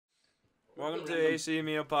Welcome to the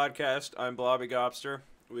Amino podcast. I'm blobbygobster.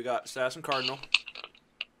 We got AssassinCardinal,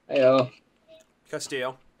 Heyo.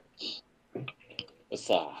 Castillo, What's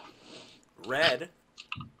up? Red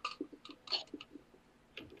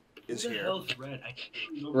is Who the here. hell's Red? I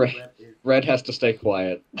don't know who Red. Red is. Red has to stay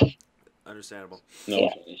quiet. Understandable. No,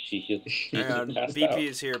 she And passed BP out.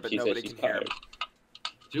 is here, but She said nobody she's can hear him. tired.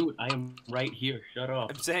 Dude, I am right here. Shut up.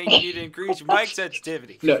 I'm saying you need to increase your mic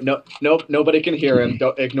sensitivity. No, nobody can hear him.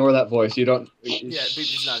 Don't ignore that voice. You don't. Yeah,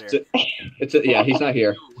 BP's not here. Yeah, he's not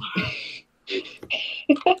here.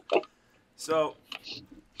 So,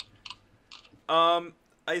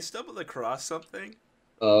 I stumbled across something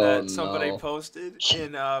Oh that somebody no. posted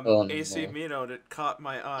in Oh, AC no. Amino that caught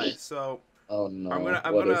my eye. So Oh no. I'm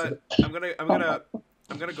What is it?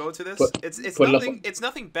 gonna go to this. Put- It's put it up nothing. on- It's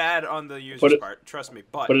nothing bad on the user's Put it- part. Trust me.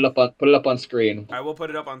 But Put it up on screen. I will put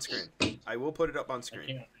it up on screen. I will put it up on I screen.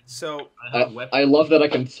 can't. So I have a weapon. I love that I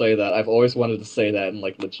can say that. I've always wanted to say that and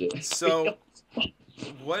like legit. so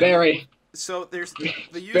what? Barry, So there's the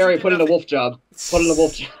user. Barry, did put in a nothing- wolf job. Put in a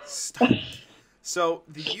wolf job. Stop. So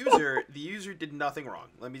the user did nothing wrong.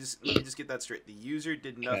 Let me just get that straight. The user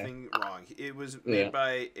did nothing wrong. It was made Yeah.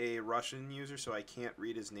 by a Russian user, so I can't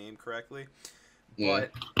read his name correctly. Yeah.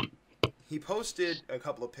 But he posted a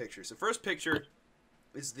couple of pictures. The first picture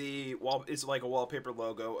is like a wallpaper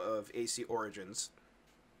logo of AC Origins.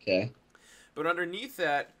 Okay. But underneath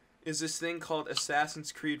that is this thing called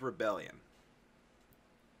Assassin's Creed Rebellion.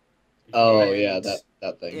 Oh And- yeah,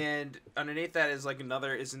 that thing. And underneath that is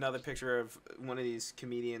another picture of one of these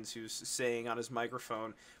comedians who's saying on his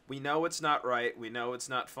microphone, "We know it's not right, we know it's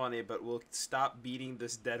not funny, but we'll stop beating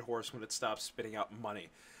this dead horse when it stops spitting out money."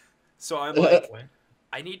 So I'm like, What?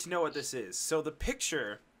 I need to know what this is. So the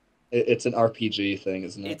picture, It's an RPG thing,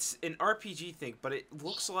 isn't it? it's an RPG thing, but it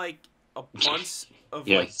looks like a bunch of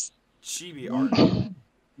Yes. like chibi art.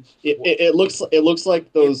 It looks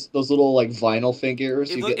like those little like vinyl figures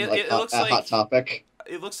It you look- get in, it- like it looks at like- Hot Topic.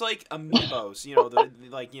 It looks like amiibos,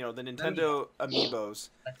 the Nintendo amiibos.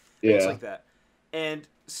 It looks Yeah. like that. And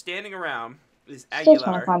standing around is Still trying to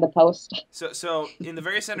Aguilar. find the post. So in the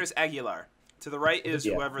very center is Aguilar. To the right is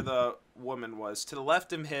Yeah. whoever the woman was. To the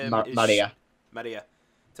left of him is Maria. Maria.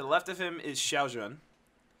 To the left of him is Xiaojun.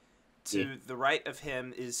 To Yeah. the right of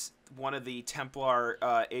him is one of the Templar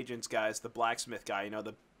agents guys, the blacksmith guy,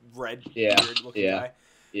 the red Yeah, beard looking yeah. guy.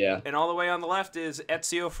 Yeah. And all the way on the left is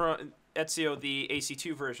Ezio, the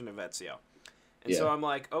AC2 version of Ezio. And so Yeah. I'm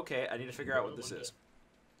like, okay, I need to figure out what this is.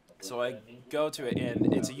 So I go to it,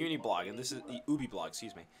 and it's a uni blog, and this is the Ubi blog,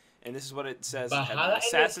 excuse me. And this is what it says: Bajada en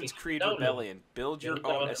Assassin's el Creed download. Rebellion. Build your Yo no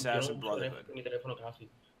own trabajo- Assassin yo no uso Brotherhood. mi teléfono casi.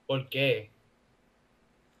 ¿Por qué?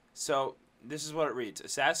 So this is what it reads: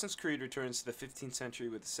 Assassin's Creed returns to the 15th century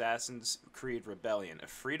with Assassin's Creed Rebellion, a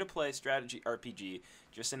free-to-play strategy RPG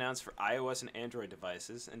just announced for iOS and Android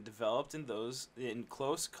devices and developed in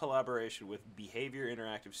close collaboration with Behavior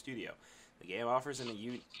Interactive Studio. The game offers a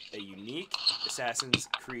unique Assassin's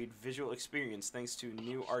Creed visual experience thanks to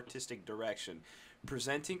new artistic direction,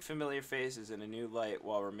 presenting familiar faces in a new light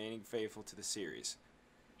while remaining faithful to the series.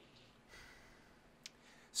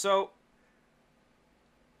 So,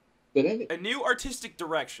 But any, a new artistic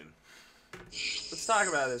direction. Let's talk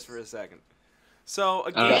about this for a second. So,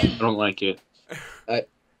 a I game, don't like it. I,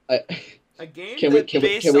 a game Can we- that's can we-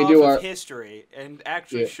 based can we off do of our- history and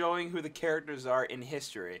actually Yeah. showing who the characters are in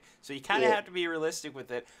history. So you kind of Yeah. have to be realistic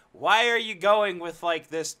with it. Why are you going with like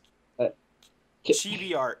this Ca-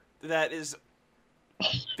 chibi art that is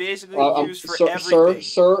basically used for sir, everything?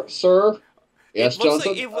 sir. Yes, it looks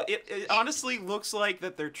Johnson. like it honestly looks like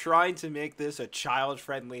that they're trying to make this a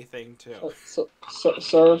child-friendly thing too. Sir.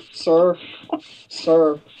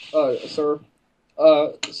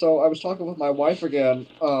 So I was talking with my wife again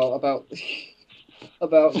about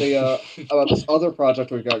about this other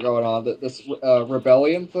project we've got going on, this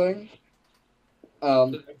rebellion thing.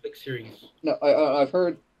 The Netflix series. No, I've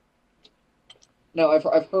heard. No,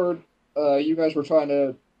 I've heard. You guys were trying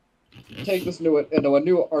to take this into a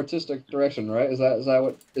new artistic direction, right? Is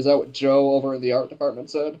that what Joe over in the art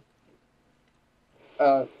department said?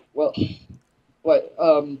 Well, what?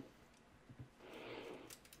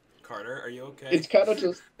 Carter, are you okay? It's kind of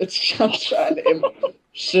just. I'm trying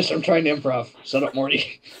to. I'm trying to improv. Shut up,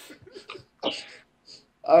 Morty.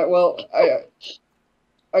 I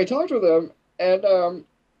talked with him, and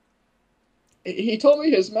he told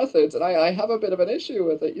me his methods, and I have a bit of an issue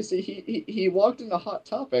with it. You see, he walked into Hot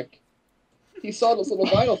Topic, he saw those little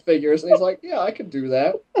vinyl figures, and he's like, "Yeah, I could do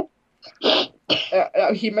that."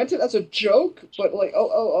 He meant it as a joke, but like,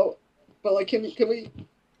 but like, can we?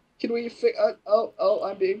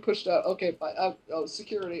 I'm being pushed out. Okay, bye.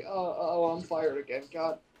 Security. I'm fired again.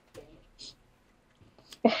 God.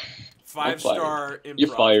 5-star improv.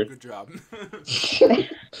 You're fired. Good job.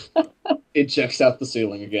 It checks out the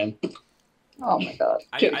ceiling again. Oh my god.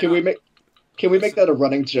 Can we make that a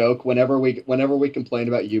running joke? Whenever we complain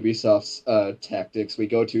about Ubisoft's tactics, we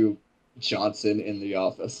go to Johnson in the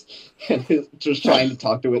office and he's just trying to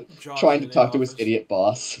talk to his idiot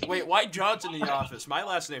boss. Wait, why Johnson in the office? My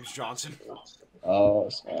last name's Johnson. Oh,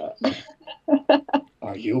 snap.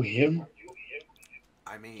 Are you him?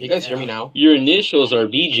 I mean, You guys hear me now? Your initials are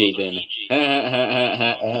BJ then.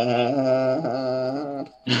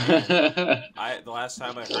 The last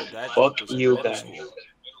time I heard that Fuck was in you middle guys. school.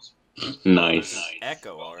 Nice.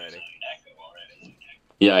 Echo already.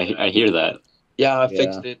 Yeah, I hear that. Yeah, I Yeah.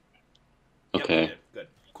 fixed it. Yep, Okay. we did. Good.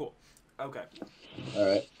 Cool. Okay. All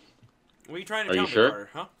right. What are you trying to Are tell you me, sure? Carter?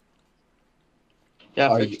 Huh? Yeah,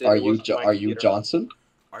 I Are fixed you it. are It you was Jo- my are you computer. Johnson?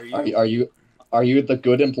 Are you? Are you the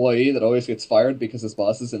good employee that always gets fired because his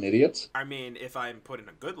boss is an idiot? I mean, if I'm put in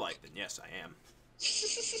a good light, then yes, I am.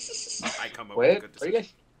 I come up with a Wait, good what are you decision.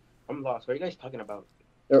 guys? I'm lost. What are you guys talking about?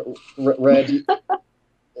 Red,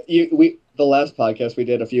 the last podcast we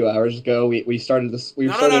did a few hours ago, we started this. We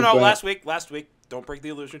No. started going- Last week. Don't break the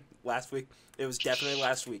illusion. Last week. It was definitely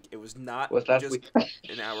last week. It was not What's last just week?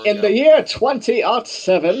 an hour In ago. the year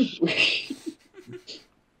 2007,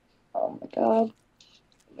 Oh my god.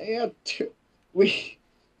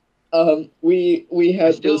 we I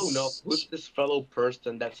had still this. know who's this fellow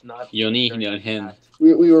person that's not. Yoni, during not the him. chat.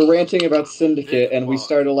 We were ranting about Syndicate, and we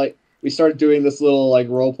Well- started doing this little like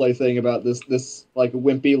role play thing about this like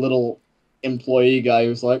wimpy little employee guy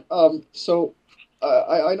who's like, so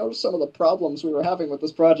I noticed some of the problems we were having with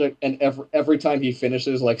this project, and every time he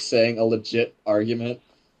finishes like saying a legit argument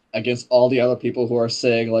against all the other people who are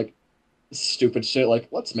saying like stupid shit like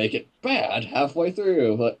let's make it bad halfway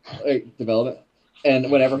through like development, and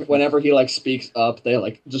whenever he like speaks up, they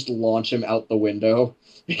like just launch him out the window,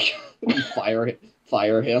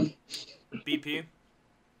 fire him. BP,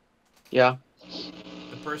 Yeah.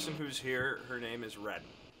 the person who's here, her name is Red.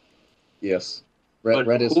 Yes, But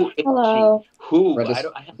Red is who is Hello. she? Who? Red is- I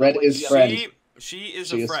don't, I have Red no is idea. friend. She is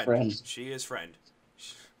She a is friend. friend. She is friend.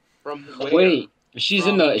 From where? Wait, she's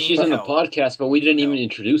in the From podcast, but we didn't even No.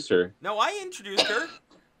 introduce her. No, I introduced her.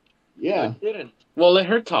 yeah. I didn't. Well, let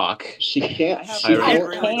her talk. She can't. I have She, I I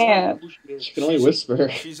really can't. Who she is. she can only whisper.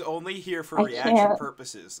 She's only here for I reaction can't.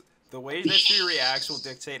 purposes. The way that she reacts will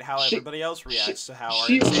dictate how She- everybody else reacts to how our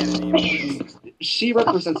she- insanity is. She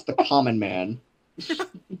represents the common man.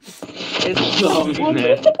 Oh,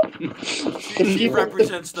 man. She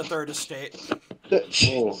represents the third estate.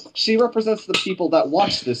 She represents the people that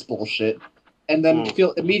watch this bullshit and then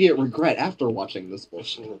feel immediate regret after watching this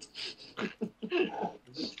bullshit.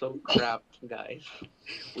 This is so crap, guys.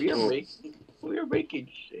 We are making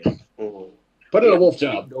shit. Put in a wolf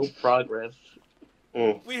job. No progress.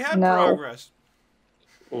 We had No. progress.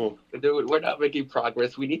 Dude, we're not making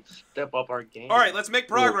progress. We need to step up our game. All right, let's make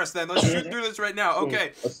progress then. Let's shoot through this right now.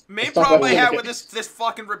 Okay. Main Let's talk problem about I have Syndicate. with this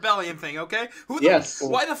fucking rebellion thing. Okay. Yes.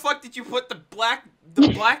 Why the fuck did you put the black?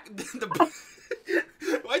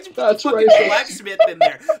 Why'd you put That's the fucking racist. blacksmith in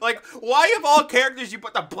there? Like, why of all characters you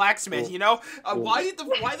put the blacksmith? You know, why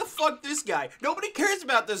the fuck this guy? Nobody cares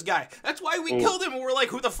about this guy. That's why we killed him. And we're like,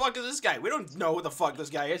 who the fuck is this guy? We don't know who the fuck this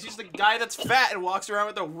guy is. He's the guy that's fat and walks around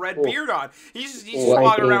with a red beard on. He's just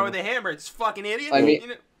walking around with a hammer. It's fucking idiot. I mean- you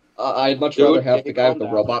know, I'd much Dude, rather have can the you guy calm with the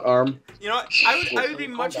down? robot arm. you know, I would be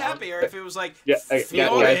much happier if it was like Yeah,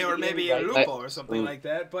 Fiore guys. or maybe a Lupo or something like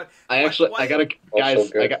that. But I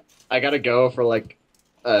gotta go for like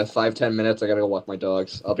 5-10 minutes. I gotta go walk my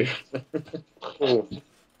dogs. I'll be.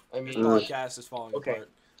 I mean, podcast is falling Okay.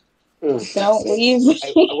 apart. Don't leave me.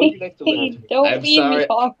 I want you guys to listen to me. Don't I'm leave sorry. me,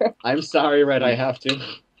 Carter. I'm sorry, Red. I have to.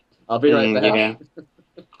 I'll be right back.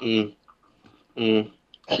 Mhm.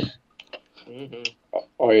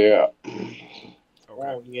 Oh yeah. Okay.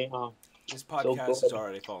 Oh yeah. This podcast good. is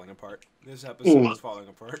already falling apart. This episode is falling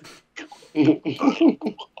apart.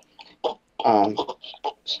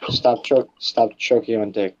 Stop choking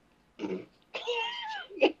on dick.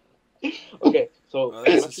 Okay, so Well,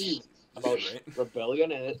 this let's is- see this about is great.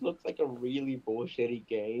 Rebellion, and it looks like a really bullshitty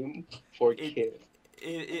game for It- kids.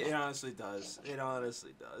 It honestly does. It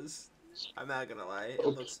honestly does. I'm not gonna lie. It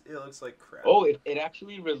looks like crap. Oh, it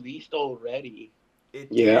actually released already. It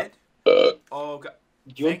Yeah. did. Oh god.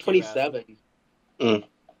 June Thank you, 27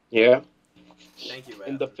 Yeah. Thank you,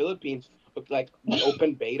 in the Philippines. Looked like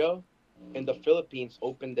open beta in the Philippines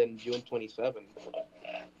opened in June 27.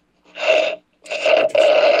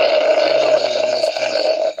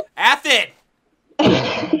 Athen.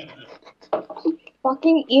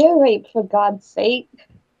 Fucking ear rape, for God's sake.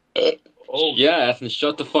 Oh Yeah, Athens,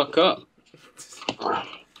 shut the fuck up.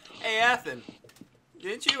 Hey, Athan,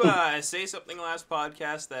 didn't you say something last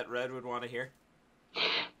podcast that Red would want to hear?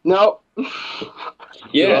 No.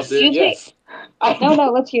 Yes, Excuse me? yes.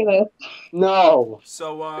 No, let's hear this. No.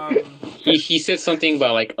 So, He said something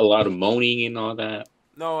about like a lot of moaning and all that.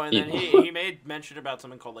 no, and then he made mention about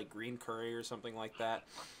something called like green curry or something like that.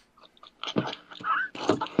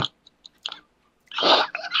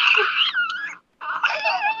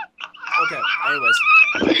 Okay, anyways.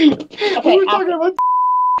 Okay, we were talking about.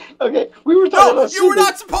 Okay, we were talking No, about. you were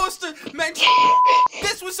not supposed to mention.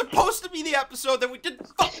 This was supposed to be the episode that we didn't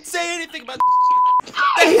fucking say anything about.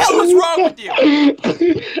 The hell is wrong with you?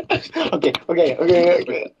 Okay.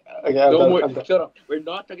 I'm No done, more. I'm done. Shut up. We're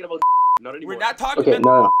not talking about. Not anymore. We're not talking Okay, about.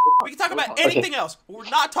 no. We can talk about anything else, but we're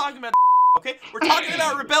not talking about. Okay, we're talking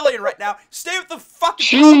about rebellion right now. Stay with the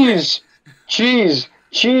fucking program.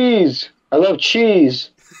 Cheese. I love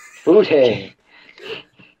cheese. Booty.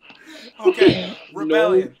 Okay,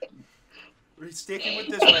 rebellion. We're sticking with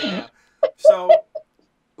this right now. So,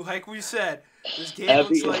 like we said, this game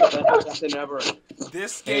Abby looks is like the best assassin ever.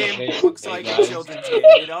 this Hey, game hey, looks hey, like a guys. children's game.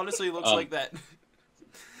 It honestly looks like that.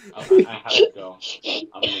 I have to go.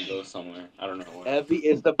 I'm gonna go somewhere. I don't know where. Abby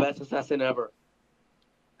is the best assassin ever.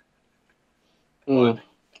 Mm.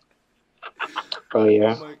 Oh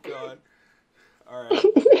yeah. Oh my god. All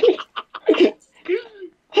right.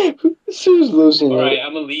 Sue's losing All it. right,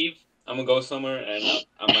 I'm gonna leave. I'm gonna go somewhere, and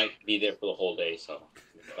I might be there for the whole day. So,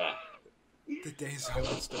 bye. The day's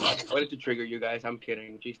almost done. I wanted to trigger you guys. I'm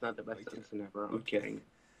kidding. She's not the best assassin ever. I'm kidding.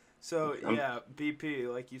 So yeah,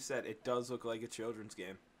 BP, like you said, it does look like a children's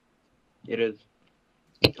game. It is.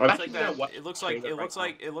 It looks like that. It looks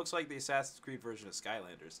like the Assassin's Creed version of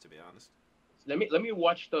Skylanders, to be honest. Let me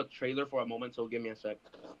watch the trailer for a moment. So give me a sec.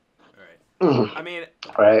 All right. Mm. I mean,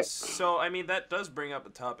 Right. so I mean that does bring up a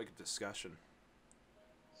topic of discussion.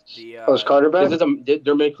 The Oh, is Carter back? This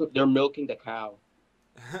is they're milking the cow.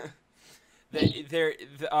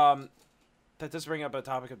 That does bring up a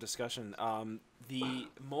topic of discussion. The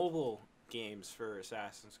mobile games for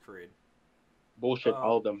Assassin's Creed. Bullshit,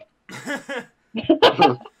 all of them.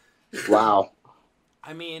 Wow.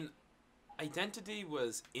 I mean, Identity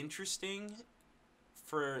was interesting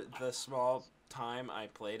for the small time I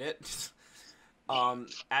played it.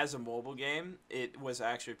 As a mobile game, it was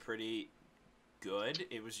actually pretty good.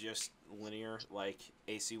 It was just linear like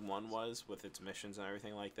AC1 was with its missions and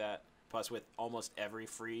everything like that. Plus, with almost every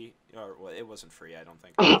free, or well, it wasn't free, I don't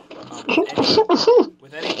think.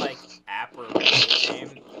 With any like app or mobile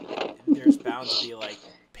game, there's bound to be like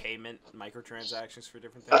payment microtransactions for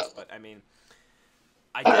different things. But I mean,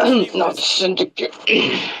 Identity Not was, syndicate.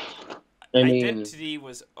 Identity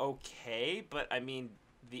was okay, but I mean,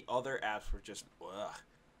 the other apps were just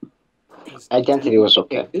ugh. Identity was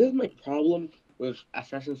okay. This is my problem with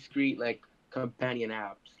Assassin's Creed like companion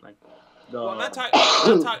apps, like the. Well, I'm not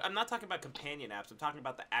talking about companion apps. I'm talking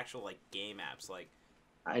about the actual like game apps, like.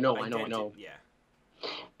 I know. Yeah.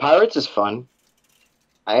 Pirates is fun.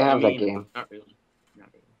 I have that game. Not really.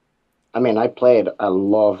 I mean, I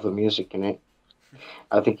love the music in it.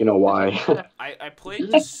 I think you know why. I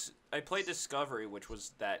played Discovery, which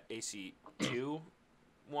was that AC2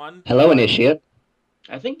 one. Hello, initiate.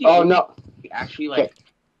 I think the Oh only no. actually like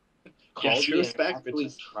Yes, called your me respect, and actually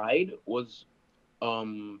bitches. tried was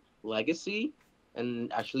Legacy,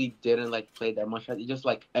 and actually didn't like play that much. He just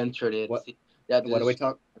like entered it. What- That What are we is-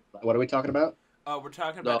 talking about? We're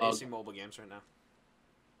talking about Dog. AC mobile games right now.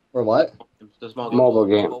 Or what? The small Mobile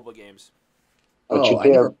game. Mobile games. Don't you I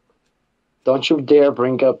dare! never- Don't you dare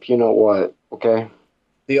bring up you know what? Okay.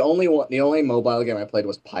 The only mobile game I played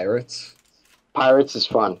was Pirates. Pirates is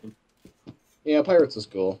fun. Yeah, Pirates was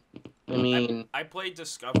cool. I mean, I played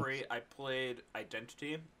Discovery. I played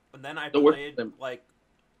Identity, and then I The worst played of them. like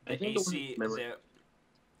I the think the AC. worst-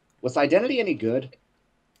 Was Identity any good?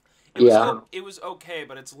 Yeah. It was okay,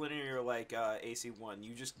 but it's linear like AC1.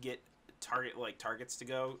 You just get targets to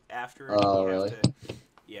go after. And Oh, you have really? to,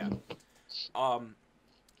 yeah.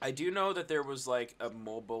 I do know that there was like a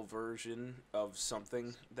mobile version of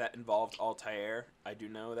something that involved Altair. I do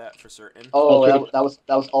know that for certain. Oh, Okay. that was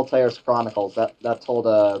Altair's Chronicles. That told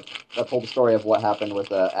the story of what happened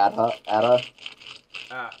with Ada.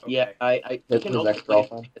 Ah, okay. yeah, I His can also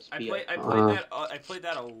ex-girlfriend. play I played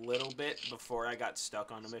that a little bit before I got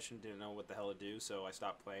stuck on a mission. Didn't know what the hell to do, so I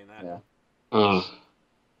stopped playing that. Yeah. Mm.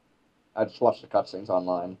 I just watched the cutscenes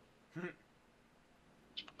online.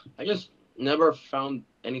 I just never found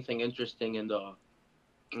anything interesting in the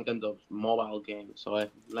mobile game, so I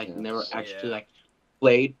Yeah. never actually Yeah.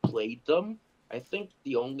 played them. I think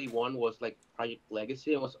the only one was like Project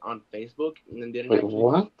Legacy. It was on Facebook, and then didn't Wait, actually.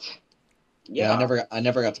 what? Yeah, I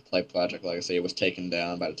never got to play Project Legacy. It was taken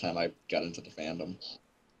down by the time I got into the fandom.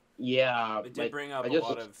 Yeah, It did bring up I a just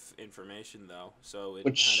lot of information though, so it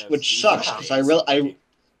Which kind of sucks boosted because the I ACP.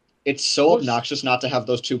 it's so obnoxious not to have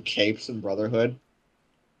those two capes in Brotherhood.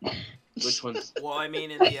 which ones? Well, I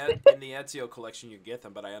mean, in the Ezio collection, you get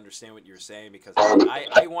them, but I understand what you're saying because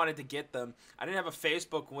I wanted to get them. I didn't have a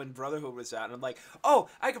Facebook when Brotherhood was out, and I'm like, oh,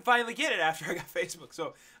 I can finally get it after I got Facebook.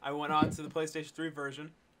 So I went on to the PlayStation 3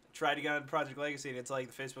 version, tried to get on Project Legacy, and it's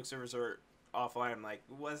like the Facebook servers are offline. I'm like,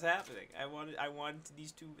 what's happening? I wanted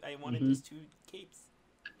these two capes,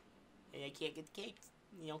 and I can't get the capes.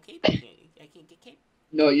 Capes. I can't get capes.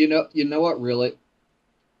 No, you know what really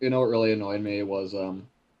annoyed me was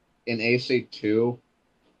in AC2,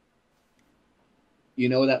 you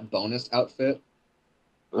know that bonus outfit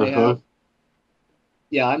they have?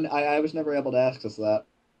 Yeah, I was never able to access that.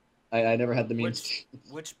 I never had the means.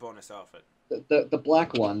 Which bonus outfit? The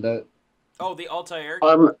black one. The Altair.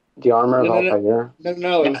 The armor of Altair.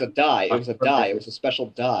 No, it was a dye. It was a dye. It was a special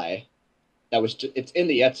dye. That was it's in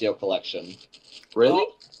the Ezio collection. Really?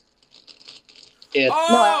 It.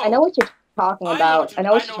 No, I know what you're talking about. I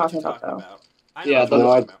know what you're talking about, though. Yeah,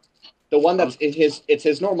 the one that's it's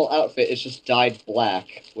his normal outfit. It's just dyed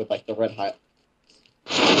black with like the red highlight.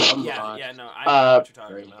 Yeah, no, I know what you're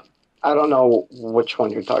talking about. I don't know which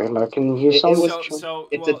one you're talking about. Can you tell me?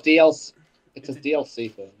 It's a DLC. It's a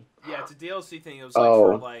DLC thing. Yeah, it's a DLC thing. It was like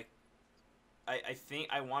for like, I think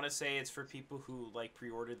I want to say it's for people who like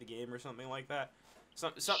pre-ordered the game or something like that.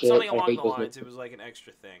 Something along the lines. It was like an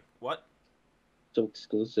extra thing. What? So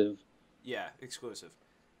exclusive. Yeah, exclusive.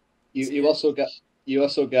 You also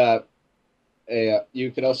got a.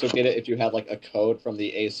 You could also get it if you had like a code from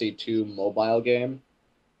the AC2 mobile game,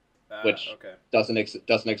 which doesn't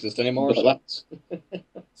exist anymore.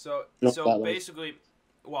 So basically,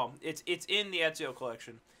 well, it's in the Ezio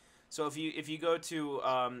collection. So if you go to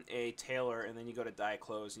a tailor and then you go to dye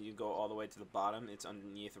clothes and you go all the way to the bottom, it's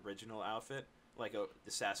underneath original outfit, like a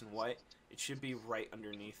assassin white. It should be right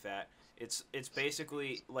underneath that. It's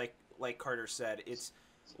basically like Carter said. It's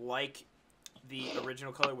like the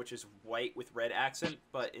original color, which is white with red accent,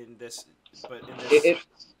 but in this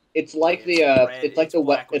it's like the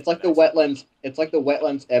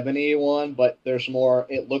wetlands ebony one, but there's more.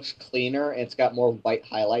 It looks cleaner. It's got more white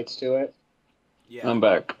highlights to it. Yeah, I'm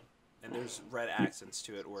back. And there's red accents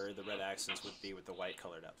to it, where the red accents would be with the white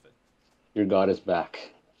colored outfit. Your god is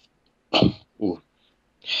back. Ooh.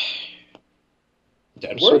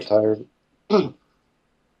 I'm so tired.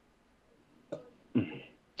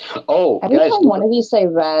 Oh, every guys! time one of you say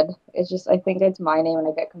red, it's just I think it's my name and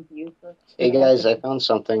I get confused. Hey guys, I found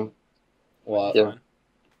something. What? Yeah.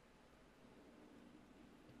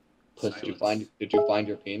 Did you find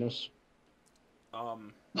your penis? Okay.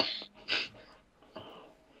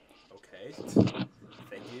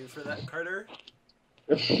 Thank you for that, Carter.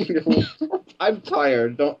 I'm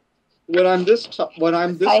tired. I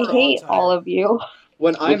hate all of you.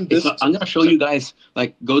 I'm gonna show you guys.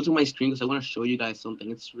 Like, go to my stream because I want to show you guys something.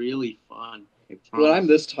 It's really fun. When I'm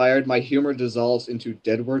this tired, my humor dissolves into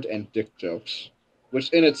Deadward and dick jokes, which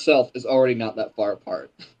in itself is already not that far apart.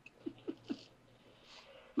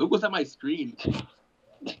 Look what's at my screen.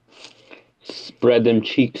 Spread them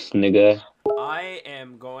cheeks, nigga. I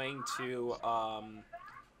am going to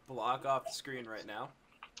block off the screen right now.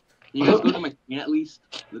 Can you guys go to my screen at least?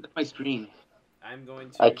 Look at my screen. I'm going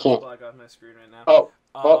to block off my screen right now.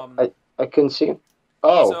 I couldn't see.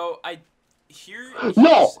 Oh. So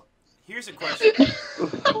here's a question.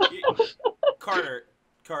 Carter.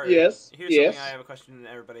 Yes. Here's something I have a question and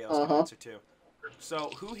everybody else can answer too. So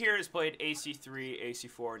who here has played AC3,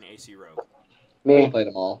 AC4, and AC Rogue? Me. I played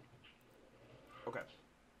them all. Okay.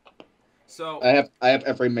 So I have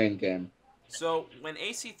every main game. So when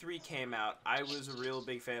AC3 came out, I was a real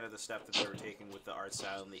big fan of the step that they were taking with the art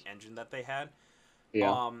style and the engine that they had.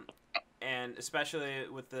 Yeah. And especially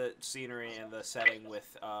with the scenery and the setting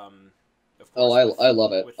with of course, I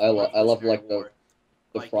love it. I love like the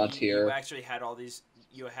frontier. You actually had all these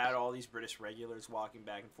British regulars walking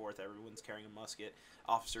back and forth. Everyone's carrying a musket.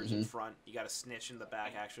 Officers in front. You got a snitch in the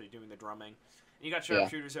back actually doing the drumming. And you got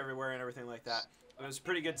sharpshooters everywhere and everything like that. It was a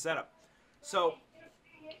pretty good setup. So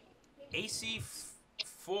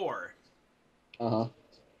AC4.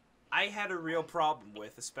 I had a real problem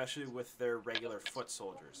with, especially with their regular foot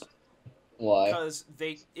soldiers. Why? Because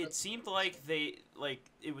it seemed like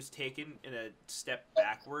it was taken in a step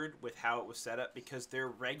backward with how it was set up, because their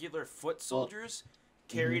regular foot soldiers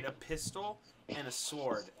carried a pistol and a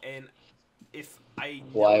sword, and if I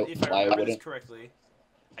remember this correctly,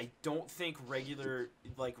 I don't think regular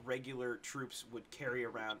troops would carry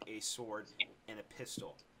around a sword and a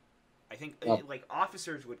pistol. I think Oh. like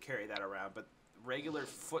officers would carry that around, but regular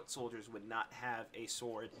foot soldiers would not have a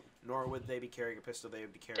sword, nor would they be carrying a pistol. They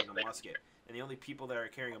would be carrying a musket, and the only people that are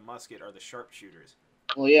carrying a musket are the sharpshooters.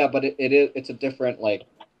 Well, yeah, but it's a different like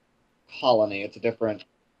colony. It's a different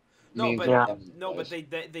No, means but of Yeah. them, no, but guys.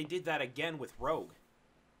 they did that again with Rogue.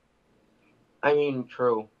 I mean,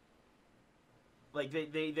 true. Like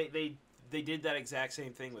they did that exact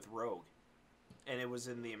same thing with Rogue, and it was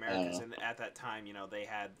in the Americas. know. And at that time, you know, they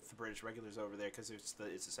had the British regulars over there because it's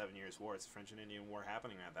the 7 Years' War. It's the French and Indian War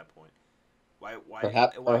happening at that point. Why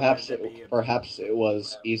Perhaps wouldn't it be perhaps it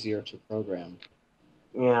was easier to program,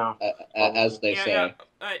 Yeah. as they yeah, say. yeah,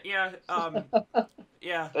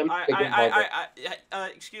 yeah. Let me think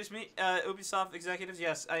about Excuse me, Ubisoft executives.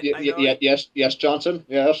 Yes, I Y- know. y- yes, Johnson.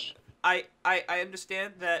 Yes. I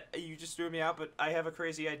understand that you just threw me out, but I have a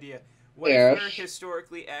crazy idea. What Yes. if we're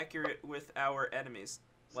historically accurate with our enemies,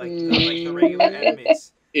 like the regular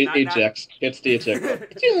enemies? Not- Ejects. Hits the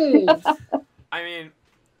eject. I mean,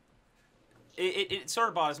 it sort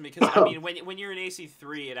of bothers me because I mean, when you're in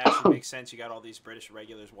AC3, it actually makes sense. You got all these British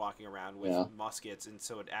regulars walking around with Yeah. muskets, and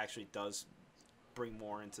so it actually does bring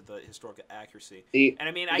more into the historical accuracy. The- And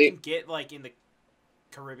I mean, I the- can get like in the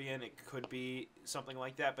Caribbean, it could be something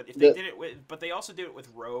like that. But if The- they did it with, but they also did it with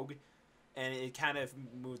Rogue, and it kind of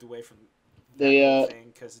moved away from that The, whole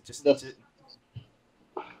thing because it just.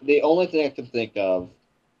 The only thing I can think of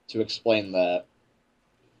to explain that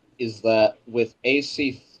is that with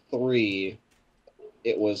AC3,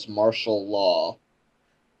 it was martial law,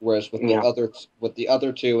 whereas with Yeah. the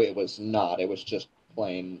other two, it was not. It was just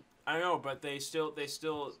plain. I know, but they still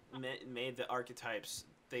made the archetypes.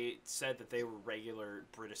 They said that they were regular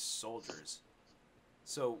British soldiers.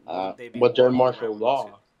 So wouldn't they be? But they're walking martial around with law.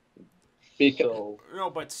 muskets? Because So No,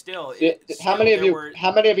 but still, how many of there you were-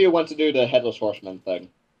 how many of you went to do the headless horseman thing?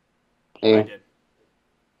 I Yeah. did.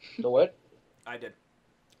 the what? I did.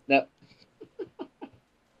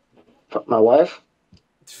 My wife?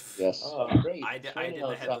 Yes. Oh, great. I did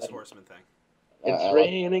the headless horseman thing. It's I like-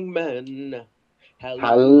 raining men. Hallelujah.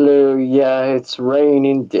 Hallelujah, it's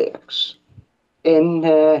raining dicks. In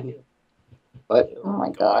What? Oh my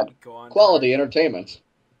Go god. on, go on. Quality entertainment,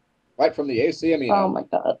 right from the AC Amino. Oh my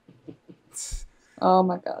god. Oh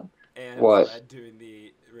my god. And What? Fred doing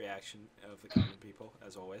the reaction of the common people,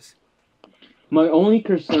 as always. My only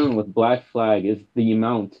concern with Black Flag is the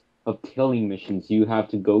amount of killing missions you have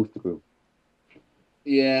to go through.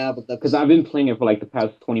 Yeah, but that's Because I've been playing it for like the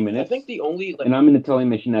past 20 I minutes, think the only and I'm in the telling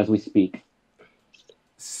mission as we speak.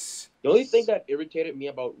 thing that irritated me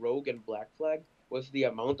about Rogue and Black Flag was the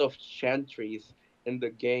amount of chantries in the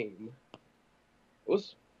game. It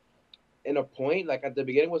was in a point like at the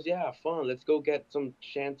beginning was fun, let's go get some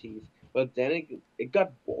shanties, but then it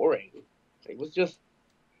got boring. It was just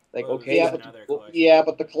like Well, it was okay, yeah, just but- another well, collection. yeah,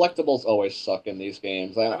 but the collectibles always suck in these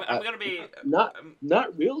games. I'm gonna be Not- I'm-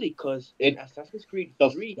 not really, because in It- Assassin's Creed the-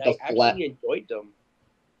 3 the I flat- actually enjoyed them.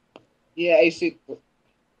 yeah, AC.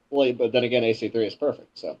 Well, but then again, AC3 is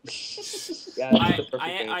perfect. So. Yeah, it's the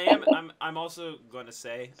perfect game. I'm also going to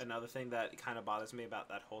say another thing that kind of bothers me about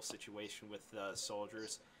that whole situation with the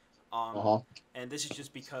soldiers. Uh-huh. And this is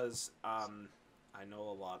just because I know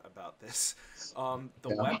a lot about this. The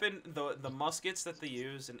Yeah. weapon, the muskets that they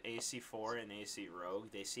use in AC4 and AC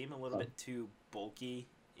Rogue, they seem a little bit too bulky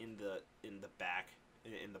in the back,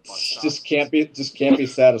 in the butt stock. Just can't be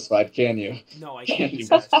satisfied, can you? No, I can't be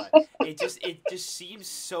satisfied. It just seems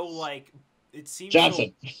so like it seems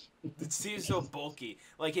Johnson. It seems so bulky.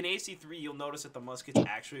 Like in AC3, you'll notice that the muskets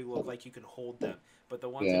actually look like you can hold them, but the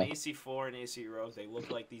ones Yeah. in AC4 and AC Rogue, they look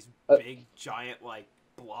like these Uh, big, giant like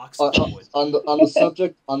blocks of wood. On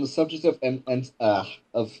the subject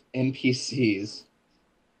of NPCs,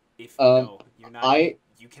 If um, no, you're not. I-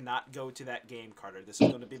 You cannot go to that game, Carter. This is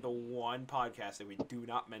going to be the one podcast that we do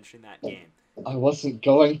not mention that game. I wasn't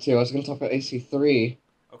going to. I was going to talk about AC3.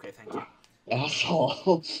 Okay, thank you.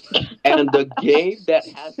 Asshole. And the game that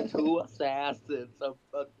has two assassins,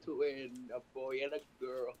 a twin, a boy and a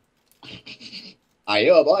girl. Are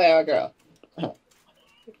you a boy or a girl?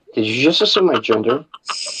 Did you just assume my gender?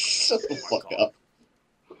 Shut the Oh my fuck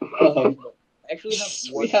God. up. I actually have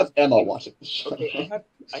one. We have Emma watching the show. Okay,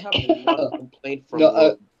 I have one complaint from No,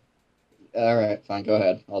 Rogue. all right, fine. Go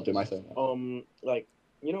ahead. I'll do my thing. Like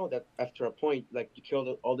you know that after a point, like you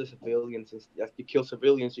kill all the civilians, and like you kill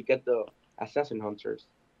civilians, you get the assassin hunters.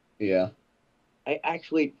 Yeah. I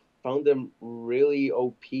actually found them really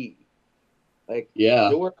OP. Like Yeah.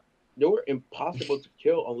 they were impossible to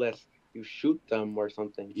kill unless you shoot them or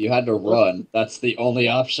something. You had to run. That's the only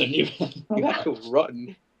option you had. You have to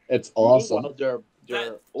run. It's awesome. Meanwhile, their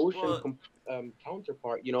That- ocean well-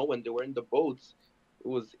 counterpart, you know, when they were in the boats, it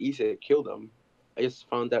was easy to kill them. I just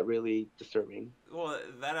found that really disturbing. Well,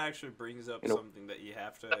 that actually brings up You know- something that you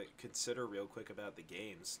have to consider real quick about the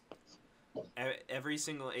games. Every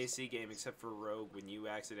single AC game except for Rogue, when you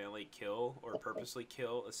accidentally kill or purposely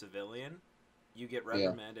kill a civilian, you get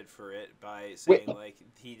reprimanded for it by saying, like,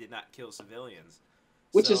 he did not kill civilians.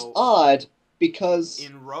 Which is So, odd, because...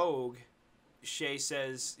 in Rogue, Shay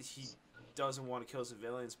says he doesn't want to kill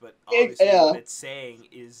civilians, but obviously what it's saying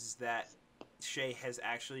is that Shay has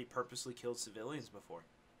actually purposely killed civilians before.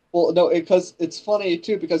 Well, no, because it's funny,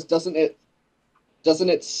 too, because doesn't it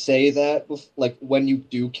say that, like, when you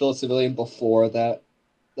do kill a civilian before that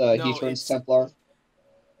he turns Templar?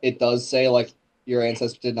 It does say, like, your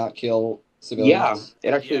ancestor did not kill civilians? Yeah,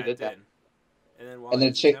 it actually did that. And then And then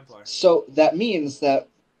he's a Templar. So that means that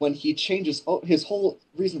when he changes... his whole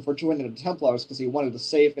reason for joining the Templar is because he wanted to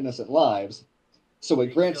save innocent lives. So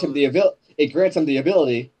it grants him the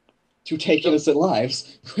ability to take innocent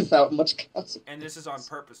lives without much consequence. And this is on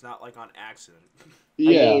purpose, not like on accident.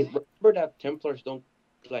 Yeah. I mean, remember that Templars don't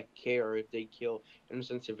like care if they kill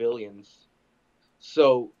innocent civilians.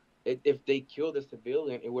 So if they kill the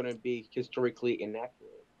civilian, it wouldn't be historically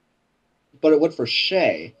inaccurate. But it would for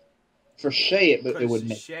Shay. For Shay, it would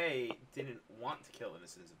make... Shay didn't want to kill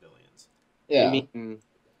innocent civilians. Yeah. I mean,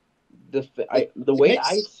 the way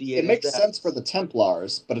I see it, it makes sense for the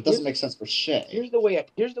Templars, but it doesn't make sense for Shay. Here's the way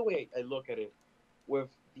I look at it. With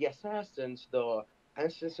the assassins, the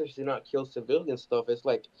ancestors do not kill civilian stuff. It's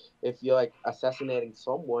like if you're like assassinating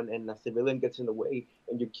someone and a civilian gets in the way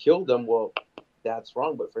and you kill them, well, that's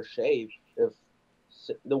wrong. But for Shay,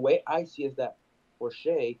 the way I see is that for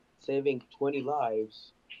Shay, saving 20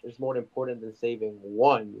 lives is more important than saving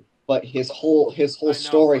one. But his whole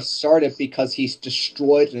story started because he's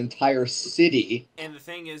destroyed an entire city. And the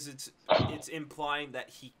thing is, it's implying that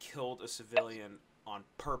he killed a civilian on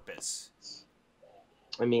purpose.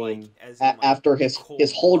 I mean, After his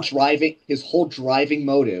whole driving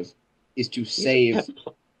motive is to save.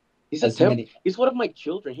 He's one of my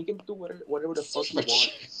children. He can do whatever the fuck he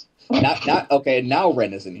wants. Now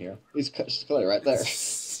Ren is in here. He's clear right there.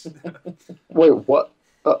 Wait, what?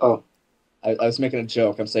 Uh-oh. I was making a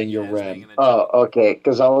joke. I'm saying you're Ren. Oh, okay.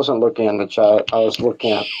 Because I wasn't looking at the chat. I was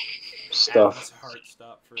looking at stuff. Heart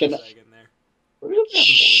stopped for Can a second there.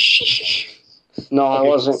 No, I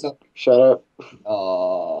wasn't. Shut up.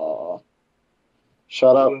 Oh.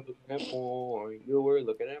 Shut up. You were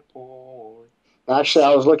looking at porn. Actually,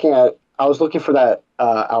 I was looking for that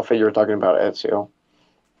outfit you were talking about, Ezio.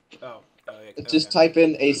 Oh, yeah. Just type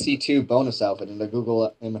in AC2 bonus outfit into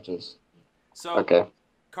Google Images. So, Okay.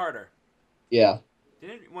 Carter. Yeah.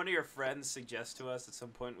 Didn't one of your friends suggest to us at some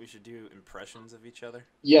point we should do impressions of each other?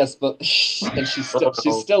 Yes, but and she's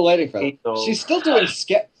still waiting for it. She's still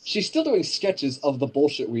doing sketches of the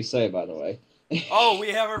bullshit we say, by the way. Oh, we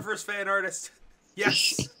have our first fan artist.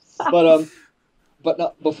 Yes. But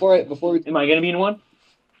no, before we Am I gonna be in one?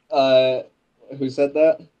 who said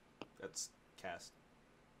that? That's Cass.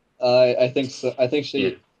 I think so. I think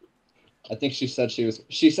she said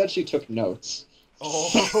she said she took notes.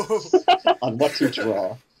 Oh. On what to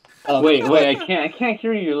draw. Wait, I can't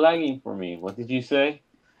hear you. You're lagging for me. What did you say?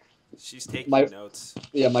 She's taking notes.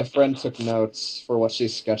 Yeah, my friend took notes for what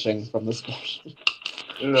she's sketching from this bullshit.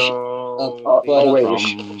 No. Wait,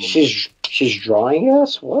 she's drawing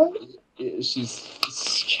us? What? She's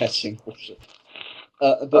sketching bullshit.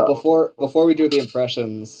 But before we do the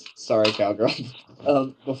impressions, sorry, cowgirl.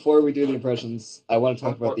 Before we do the impressions, I want to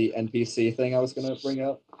talk about the NPC thing I was going to bring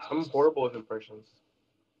up. I'm horrible with impressions.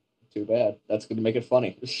 Too bad. That's going to make it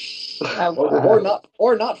funny, Wow.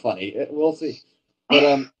 or not funny. We'll see.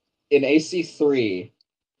 But in AC3,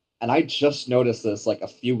 and I just noticed this like a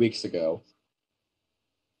few weeks ago.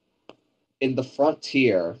 In the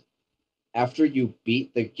frontier, after you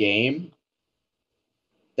beat the game,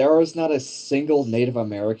 there is not a single Native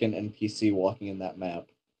American NPC walking in that map.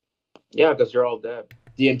 Yeah, because you're all dead.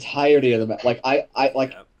 The entirety of the map. Like I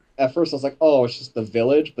at first I was like, oh, it's just the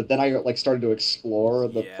village, but then I like started to explore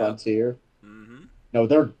the frontier. Mm-hmm. No,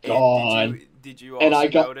 they're gone. Did you also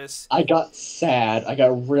notice? I got sad. I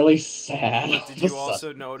got really sad. Did you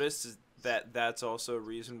also notice that that's also a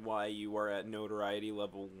reason why you are at notoriety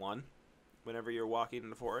level 1 whenever you're walking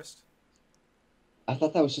in the forest? I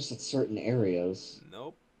thought that was just in certain areas.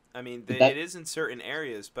 Nope. I mean, it is in certain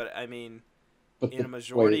areas, but I mean, in a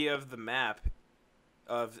majority of the map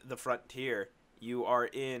of the frontier, you are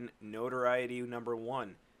in notoriety number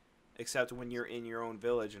 1, except when you're in your own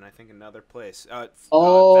village and I think another place. Valley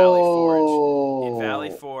Forge. In Valley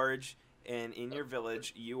Forge and in your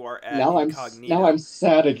village, you are at incognito. Now I'm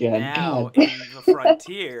sad again. Now, God. in the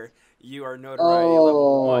frontier, you are notoriety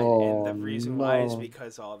level 1, and the reason why is no.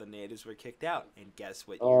 because all the natives were kicked out, and guess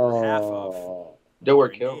what you're half of? Oh, They were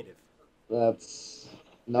You're a killed. native. that's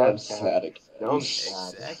now I'm That's sad. sad again. Now I'm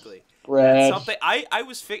sad. Exactly. That's Brad, something I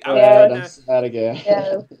was Brad, trying I'm to. sad again.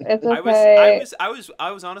 Yes, it's I okay.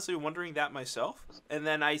 was honestly wondering that myself, and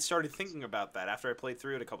then I started thinking about that after I played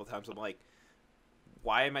through it a couple times. I'm like,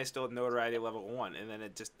 why am I still at notoriety level 1? And then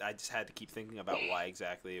I just had to keep thinking about why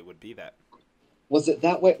exactly it would be that. Was it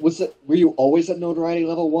that way? Were you always at notoriety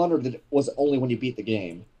level 1, or was it only when you beat the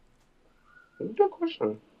game? Good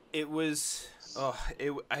question. It was.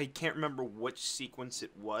 I can't remember which sequence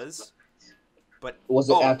it was, but Was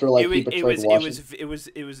it after like he betrayed Washington?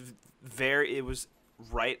 it was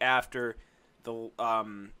right after the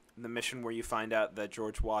mission where you find out that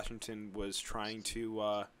George Washington was trying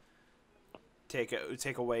to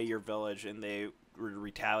take away your village, and they were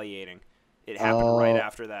retaliating. It happened right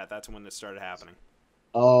after that. That's when it started happening.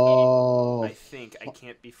 Oh, I think. I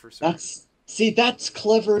can't be for certain. That's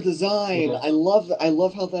clever design. I love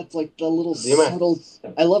how that's like the little subtle.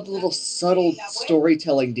 I love the little subtle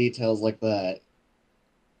storytelling details like that.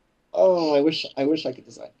 Oh, I wish I could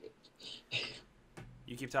design it.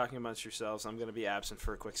 You keep talking amongst yourselves. I'm going to be absent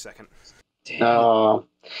for a quick second. No.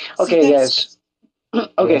 Okay, guys.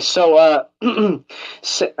 Okay, so I'm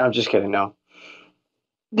just kidding. No.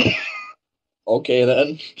 Okay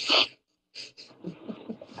then.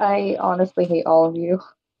 I honestly hate all of you.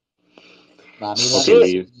 Mommy,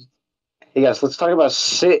 Sit. Hey guys, let's talk about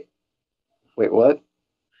sit. Wait, what?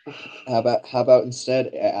 How about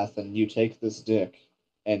instead, Athan, you take this dick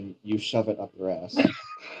and you shove it up your ass.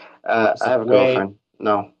 I have a girlfriend.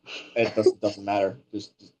 No. It doesn't matter.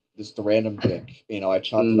 Just a random dick. You know, I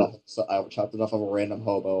chopped it off. So I chopped it off of a random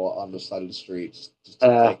hobo on the side of the street.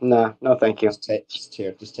 No, thank you. Just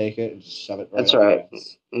take it and just shove it. That's up right. your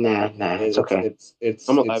ass. Nah, it's okay. It's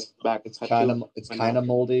kind of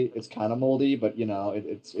moldy. It's kind of moldy, but you know,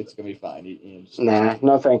 it's gonna be fine.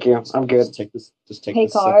 No, thank you. I'm good. Just take this. Hey,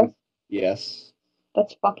 Car. Yes.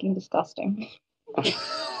 That's fucking disgusting. I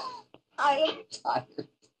am tired.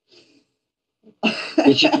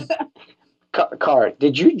 Did you, Car?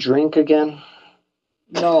 Did you drink again?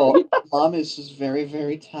 No, Mom is just very,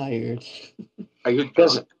 very tired. Are you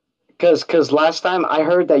drunk? Because last time I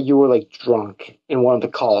heard that you were like drunk in one of the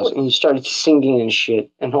calls and you started singing and shit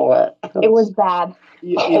and all that. It was bad.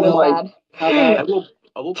 You It know, was bad. how about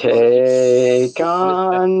I will take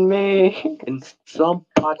on me in some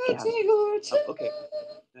podcast. Okay,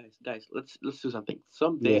 guys, let's do something.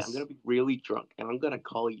 Someday Yes. I'm gonna be really drunk and I'm gonna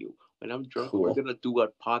call you. When I'm drunk, Cool. we're gonna do a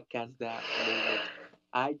podcast that moment.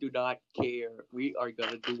 I do not care. We are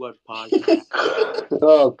gonna do a podcast.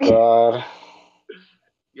 Oh God.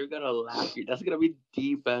 You're gonna laugh. That's gonna be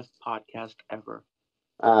the best podcast ever.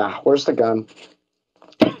 Where's the gun?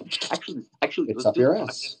 Actually, It's let's up do your a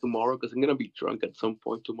ass. podcast tomorrow because I'm gonna be drunk at some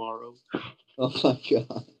point tomorrow. Oh my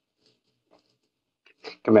God.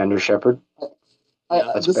 Commander Shepard. I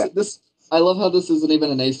love how this isn't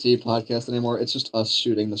even an AC podcast anymore. It's just us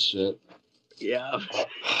shooting the shit. Yeah.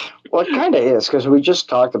 Well, it kind of is because we just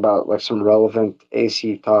talked about like some relevant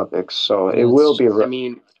AC topics, so it will be. I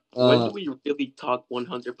mean, when do we really talk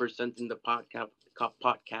 100% in the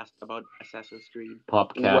podcast about Assassin's Creed?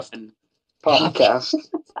 Popcast. When? Podcast.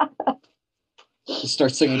 Just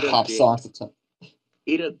start singing pop songs.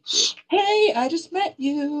 Eat a dick. Hey, I just met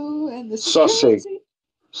you, and this is Sausage. crazy.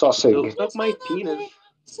 Sausage. So suck my penis.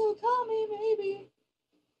 So call me baby.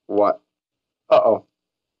 What? Uh-oh.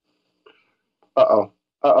 No.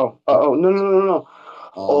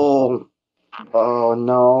 Oh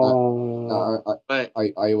no. But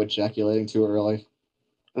Are you ejaculating too early?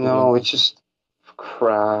 No, it's just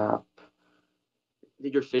crap.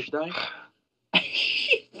 did your fish die?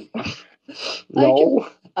 No.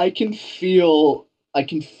 I can feel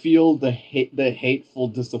the hateful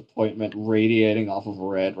disappointment radiating off of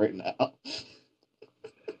Red right now.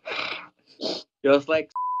 Just like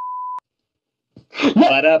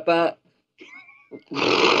Ba-da-ba.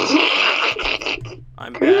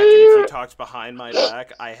 I'm back, and if you talked behind my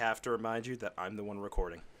back, I have to remind you that I'm the one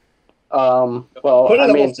recording. Well, Put I in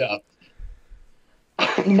a mean, wolf job.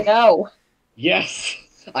 No. Yes,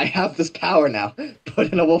 I have this power now.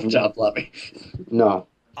 Put in a wolf job, Lovey. no.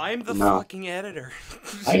 I'm the No. fucking editor.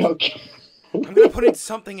 I don't care. I'm gonna put in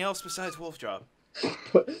something else besides Wolf Job.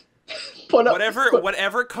 Put up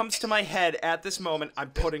Whatever comes to my head at this moment, I'm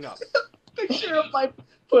putting up.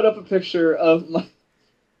 Put up a picture of my.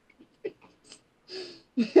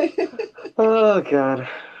 Oh God.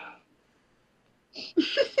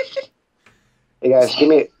 Hey guys, give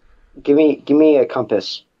me a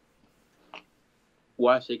compass.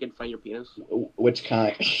 why, so you can find your penis? Which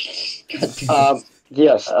kind?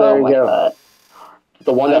 Yes, there Oh you my go. god.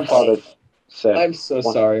 The one that father said. I'm so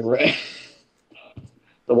sorry, Ray.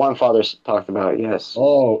 The one father talked about. Yes.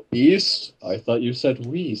 Oh, East? I thought you said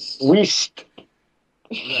West. West.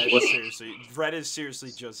 Red is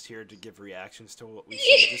seriously just here to give reactions to what we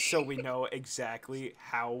say, just so we know exactly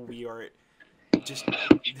how we are, just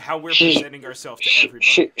how we're presenting ourselves to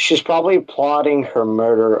everybody. She's probably plotting her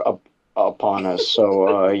murder upon us.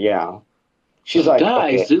 So yeah, she's like,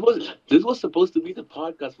 Guys, okay. this was supposed to be the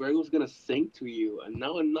podcast where I was gonna sing to you, and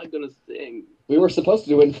now I'm not gonna sing. We were supposed to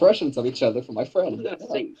do impressions of each other for my I'm friend. gonna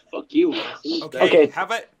sing. Fuck you. Okay, Okay. how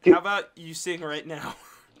about you sing right now?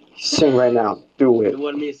 Sing right now. Do What do it. you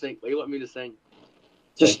want me to sing? What do you want me to sing?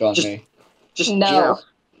 Take on me. Just No. jump.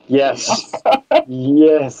 Yes.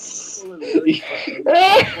 Yes.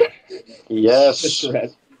 Yes. Just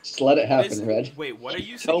Red. Just let it What is- happen, Red. Wait, what are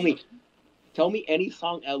you singing? Tell me any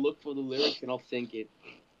song. I'll look for the lyrics and I'll sing it.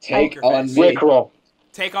 Take Poker on face. me. Rickroll.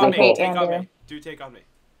 Take on me. Okay, Take on Andrew. me. Do take on me.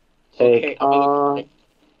 Take Okay, on.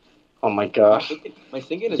 Oh my gosh. My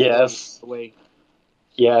singing is Yes. done. Wait,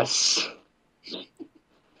 Yes.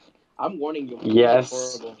 I'm warning you. Yes.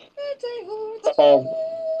 It's horrible.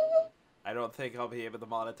 I don't think I'll be able to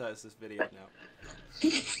monetize this video now.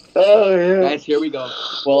 Oh yeah. Guys, here we go.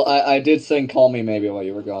 Well, I did sing Call Me Maybe while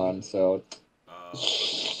you were gone, so...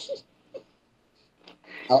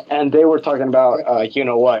 And they were talking about, you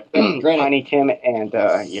know what, Granted. Tiny Tim and,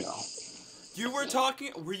 you know.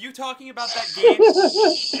 Were you talking about that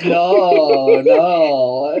game?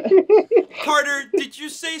 No. Carter, did you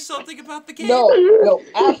say something about the game? No,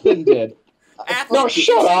 Athen did. Athen, No, did you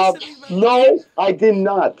shut say up. something about No, I did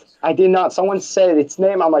not. I did not. Someone said its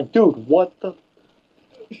name. I'm like, dude, what the?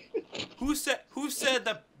 Who said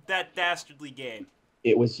that dastardly game?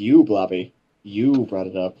 It was you, Blobby. You brought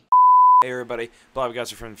it up. Hey everybody,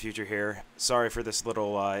 blobbygobster from the future here. Sorry for this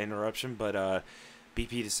little interruption, but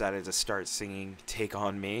BP decided to start singing "Take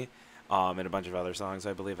on Me" and a bunch of other songs.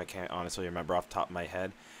 I believe I can't honestly remember off the top of my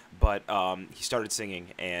head, but he started singing,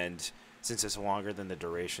 and since it's longer than the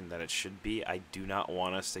duration that it should be, I do not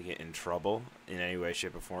want us to get in trouble in any way,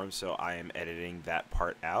 shape, or form. So I am editing that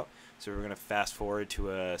part out. So we're gonna fast forward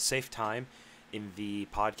to a safe time in the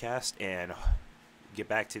podcast and get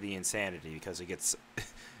back to the insanity because it gets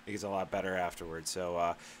it gets a lot better afterwards.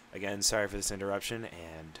 So again, sorry for this interruption,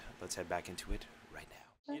 and let's head back into it right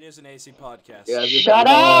now. It is an AC podcast. Yeah, Shut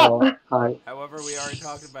up! Hi. However, we are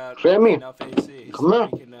talking about Come here. enough AC, Come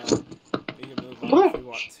so here. we can move Come on here. if we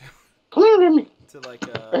want Come here, Remy. to like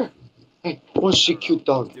Hey, what's she cute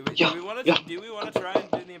dog? do Yeah, we want yeah. to try and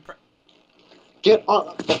do the impression? Get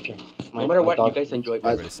on. Okay. No matter what, you dog. guys enjoy.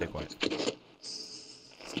 Everybody stay quiet.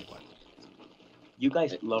 Stay quiet. You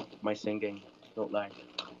guys love my singing. Don't lie.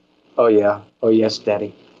 Oh yeah. Oh yes,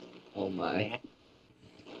 Daddy. Oh my.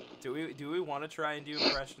 Do we want to try and do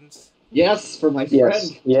impressions? Yes, for my Yes.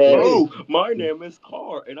 friend. Yes. Oh, my name is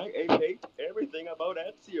Car, and I hate everything about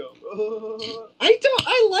Ezio.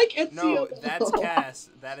 I like Ezio. No, that's Cass.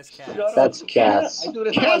 That is Cass. Shut up. That's Cass. I do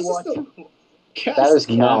this Cass when I is watch. the- Cass. That is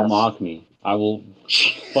Do not Cass. mock me. I will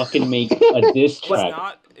fucking make a diss It's track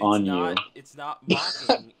not. It's on not. you. It's not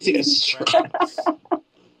mocking. Diss It's impressions.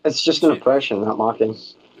 It's just an impression, not mocking.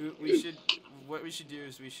 We should. What we should do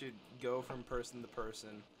is we should go from person to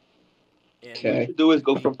person. And Okay. What you should do is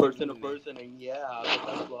go from person to person, and yeah.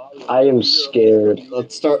 That's why I am scared.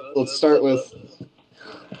 Let's start with.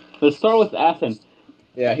 Let's start with Athen.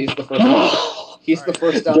 Yeah, he's the first one. He's the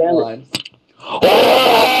first down the Damn it. line.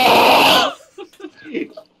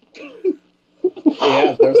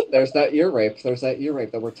 Yeah, there's that ear rape. There's that ear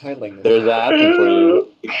rape that we're titling this. There's Athen for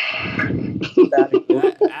you.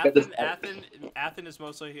 Athen is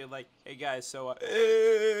mostly like, hey guys, so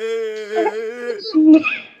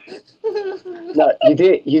No, you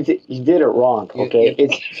did it wrong. Okay, You-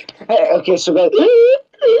 it's okay. So that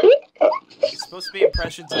it's supposed to be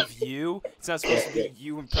impressions of you. It's not supposed to be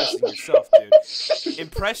you impressing yourself, dude.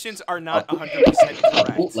 Impressions are not 100%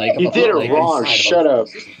 correct. Like, you did like it wrong. inside of Shut him. up.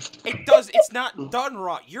 It does. It's not done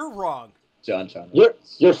wrong. You're wrong. John.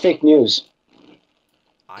 You're fake news.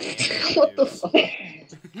 I am. What the news. fuck?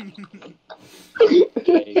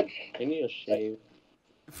 I need a shave.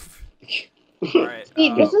 All right.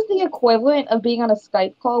 See, this is the equivalent of being on a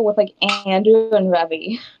Skype call with like Andrew and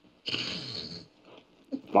Revy.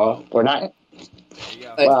 Well, we're not. There you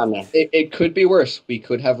go. Well, I mean, It could be worse. We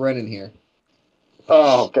could have Ren in here.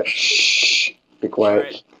 oh, okay. Shh. Be All quiet.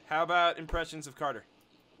 right. How about impressions of Carter?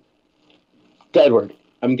 Edward.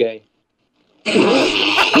 I'm gay.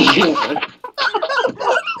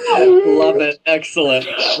 Love it. Excellent.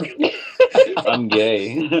 I'm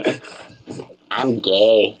gay. I'm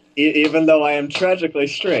gay. Even though I am tragically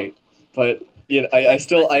straight. But you know, I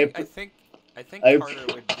still I think I- Carter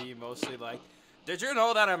would be mostly like, did you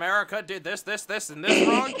know that America did this, and this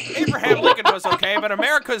wrong? Abraham Lincoln was okay, but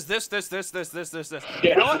America's this.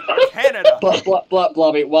 You know what? Canada.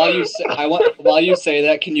 Blobby, while you say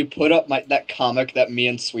that, can you put up that comic that me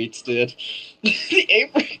and Sweets did?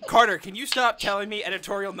 Carter, can you stop telling me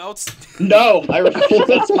editorial notes? No, I refuse.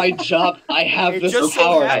 That's my job. I have It this just so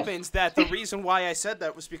power. happens that the reason why I said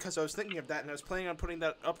that was because I was thinking of that, and I was planning on putting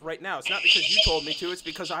that up right now. It's not because you told me to; it's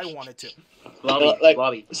because I wanted to.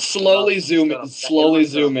 Blobby. Slowly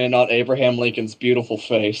zoom in on Abraham Lincoln's beautiful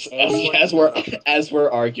face as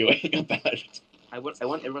we're arguing about it. I want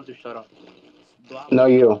everyone to shut up. Blobby. No,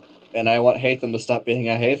 you. And I want Hatham to stop being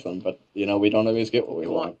a Hatham, but you know we don't always get what we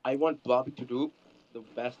want. I want Blobby to do the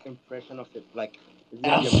best impression of it. Like,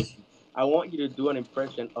 Ow. I want you to do an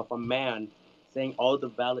impression of a man saying all the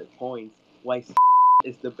valid points why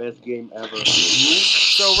is the best game ever.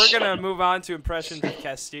 So we're gonna move on to impressions of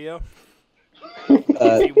Castillo.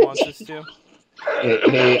 If he wants us to.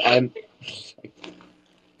 Hey, I'm.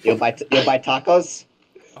 You'll buy tacos?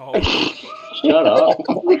 Oh, Shut up.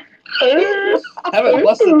 I haven't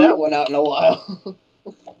busted that one out in a while.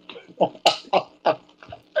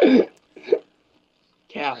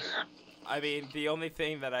 Cass. I mean, the only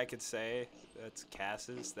thing that I could say that's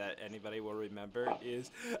Cass's that anybody will remember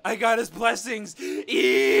is, I got his blessings!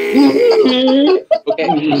 Eee! Okay,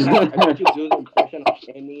 I want you to do the impression of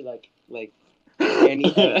any, any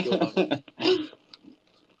Ezio.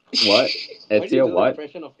 What? Why do you Ezio, do the what?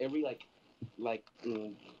 impression of every,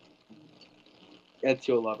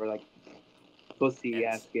 Ezio lover, like,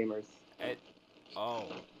 pussy-ass gamers. Oh.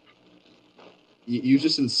 You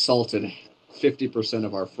just insulted 50%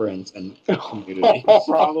 of our friends and community.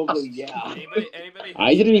 Probably, yeah. Anybody who's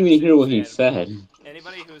I didn't an even hear Ezio what he fan- said.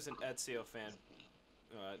 Anybody who's an Ezio fan.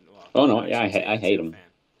 Well, Oh, no, I yeah, shouldn't say I hate Ezio him. fan.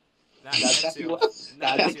 Not That's exactly Ezio, what- not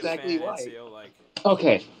that's Ezio exactly fan, why. Ezio, like...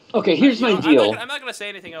 Okay, here's You my know, deal. I'm not gonna say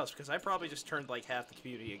anything else because I probably just turned like half the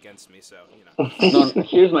community against me. So you know. No,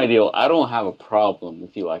 here's my deal. I don't have a problem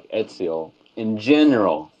if you like Ezio in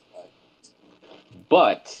general.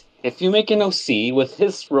 But if you make an OC with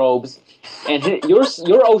his robes and your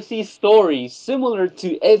OC story similar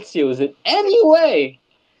to Ezio's in any way,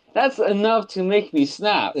 that's enough to make me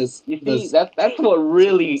snap. You see, that's what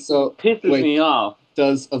really pisses me off.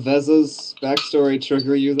 Does Aveza's backstory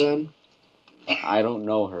trigger you then? I don't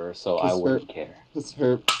know her, so I wouldn't care. Because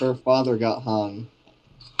her father got hung.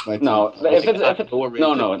 No, if it's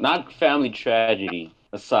no, not family tragedy.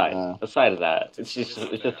 Aside of that, it's just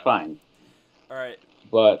fine. All right.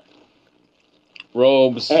 But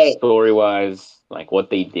robes, story wise, like what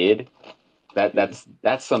they did, that's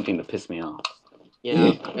something to piss me off.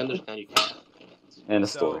 Yeah, I understand you. And the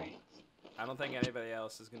story. I don't think anybody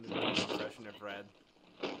else is going to do an impression of Red.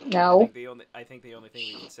 No. I think the only thing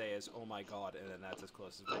we can say is, "Oh my God," and then that's as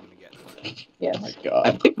close as we're going to get. Yeah. Oh my God.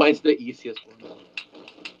 I think mine's the easiest one.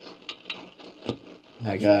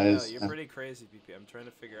 Hi guys. No, you're pretty crazy, BP. I'm trying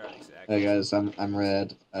to figure out exactly. Hi guys, I'm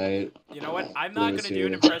Red. You know what? I'm not going to do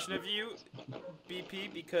an impression of you,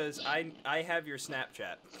 BP, because I have your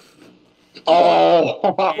Snapchat. Oh.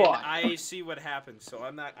 And I see what happens, so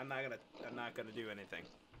I'm not gonna do anything.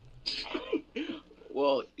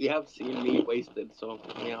 Well, you have seen me wasted, so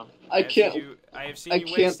yeah. I have seen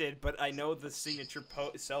you wasted, but I know the signature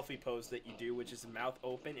selfie pose that you do, which is mouth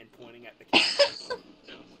open and pointing at the camera.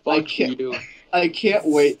 I can't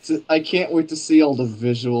wait to see all the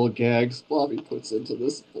visual gags Bobby puts into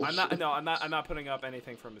this bullshit. I'm not putting up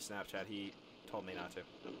anything from his Snapchat. He told me not to.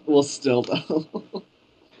 Well, still though.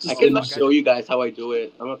 I can show you guys how I do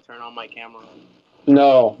it. I'm gonna turn on my camera.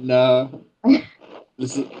 No.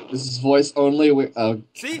 This is voice only.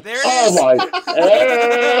 See, there it is. Oh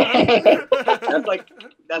my!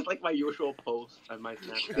 That's like my usual post on my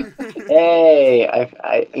Snapchat. Hey,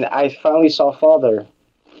 I finally saw Father.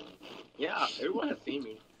 Yeah, everyone has seen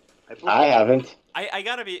me. I haven't. I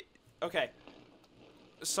gotta be okay.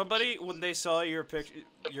 Somebody, when they saw your picture,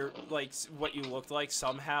 like what you looked like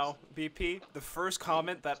somehow, BP, the first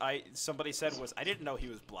comment that somebody said was, "I didn't know he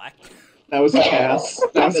was black." That was Cass.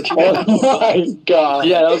 Oh my God!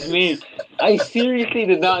 Yeah, that was me. I seriously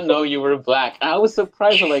did not know you were black. I was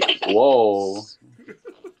surprised. I'm like, whoa,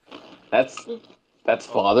 that's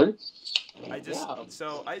Father. I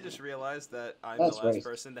just realized that I'm the last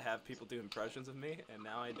person to have people do impressions of me, and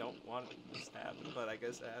now I don't want this to happen, but I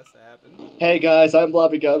guess it has to happen. Hey guys, I'm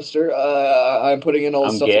blobbygobster. I'm putting in all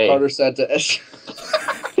the stuff that Carter said to S.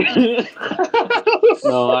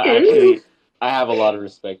 No, I have a lot of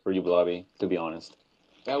respect for you, Blobby, to be honest.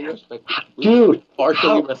 I respect you. Dude,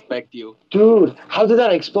 partially respect you. Dude, how did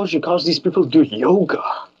that explosion cause these people to do yoga?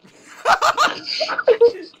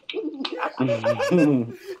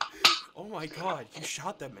 Oh my god, you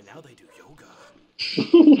shot them and now they do yoga.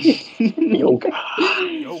 Yoga.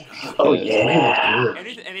 Yoga. Oh yeah.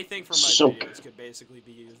 Anything from my So videos could basically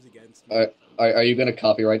be used against me. Are you gonna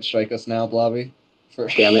copyright strike us now, Blobby?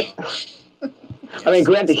 Damn it. Yes, I mean,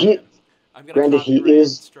 granted, yes, I am. I'm gonna granted, he copyright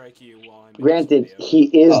is- strike you while I'm in Granted, this video. he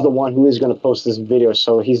is Oh. the one who is going to post this video,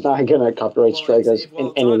 so he's not going to copyright strike us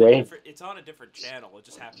in any way. It's on a different channel. It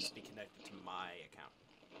just happens to be connected to my account.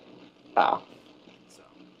 Ah. So.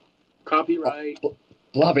 Copyright.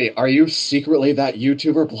 Blobby, are you secretly that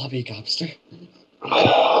YouTuber, blobbygobster?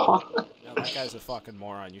 No, that guy's a fucking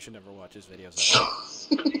moron. You should never watch his videos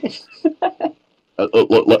ever.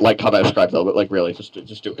 Like, comment, subscribe, though, but like, really, just do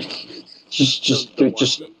it.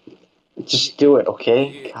 Just do it,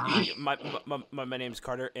 okay? My name's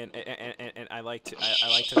Carter, and I like to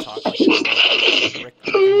talk like Rick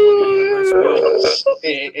and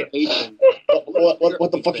Morty.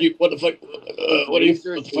 What the fuck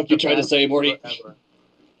you trying to say, Morty?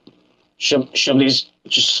 Shove these,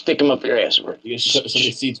 just stick them up your ass. You shove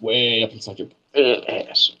these seeds way up inside your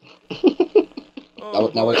ass.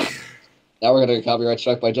 Now we're gonna get copyright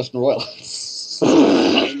struck by Justin Royal.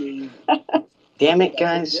 I mean, damn it,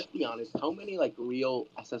 guys! Let's be honest. How many like real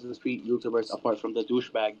Assassin's Creed YouTubers, apart from the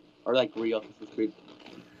douchebag, are like real Assassin's Creed?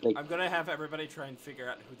 Like, I'm gonna have everybody try and figure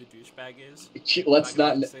out who the douchebag is. Let's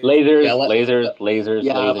not. Lasers.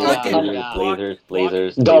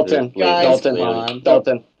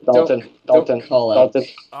 Dalton. Call out.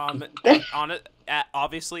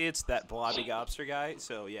 Obviously it's that blobbygobster guy.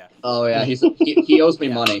 So yeah. Oh yeah, he owes me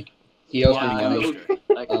money. He owes me money.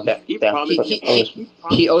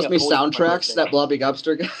 He owes me soundtracks. That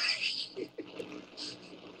blobbygobster guy.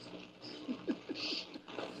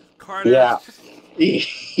 Carter. Yeah.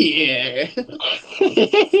 Yeah.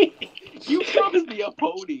 You promised me a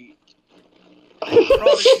pony.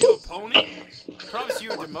 Promise you a pony? Promise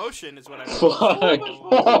you a demotion is what I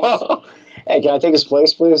Fuck. Hey, can I take his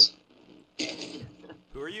place, please?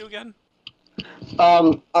 Who are you again?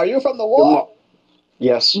 Are you from the wall?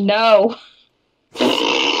 Yes. No.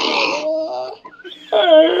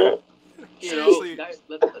 Seriously. Guys,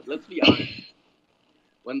 let's be honest.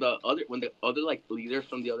 When the other like leaders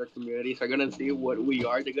from the other communities are gonna see what we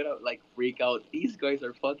are, they're gonna like freak out. These guys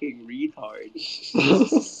are fucking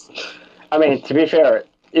retards. I mean, to be fair,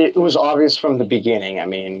 it was obvious from the beginning. I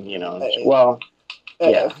mean, you know, well,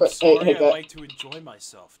 yeah. I'm sorry, I like to enjoy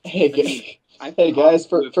myself. Hey guys,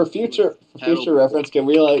 for future reference, can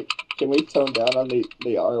we tone down on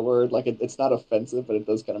the R word? Like it's not offensive, but it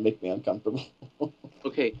does kind of make me uncomfortable.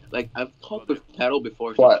 Okay, like I've talked with Petal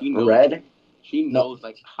before. So What? she knows, Red? She knows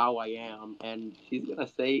like how I am, and she's gonna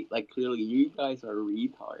say like clearly, you guys are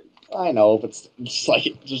retards. I know, but just like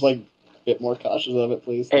a bit more cautious of it,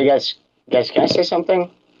 please. Hey guys, can I say something?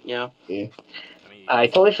 Yeah. I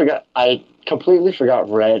completely forgot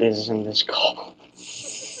Red is in this call.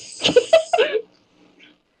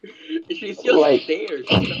 She's just Like, there.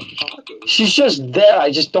 She's not talking. She's just there.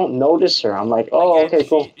 I just don't notice her. I'm like, oh, Again, okay,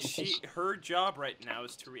 cool. Her job right now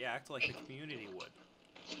is to react like the community would.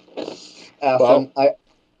 Athan,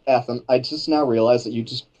 I just now realized that you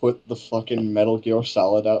just put the fucking Metal Gear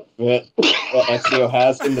Solid outfit that Ezio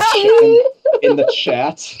has in the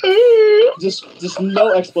chat. Just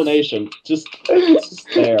no explanation. Just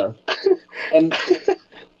there. And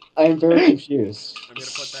I'm very confused. I'm gonna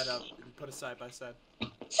put that up and put a side by side.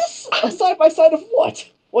 A side by side of what?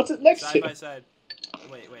 What's it next to? Side by side.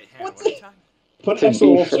 Wait, hang on, what are you talking? Put it next to a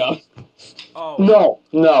wolf job. Oh.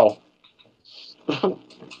 No.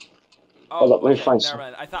 Oh, Hold up, let me okay, find never some.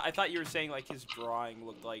 mind. I thought you were saying like his drawing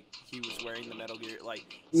looked like he was wearing the Metal Gear like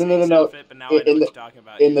No. outfit, but now I know what you're talking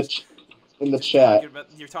about. In the chat.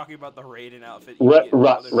 You're talking about the Raiden outfit.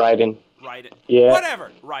 Raiden. Yeah.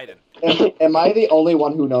 Whatever. Raiden. Am I the only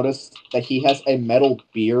one who noticed that he has a metal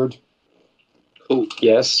beard? Oh,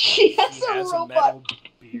 yes. He has a robot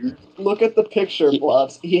beard. Look at the picture,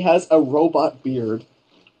 Blobs. He has a robot beard.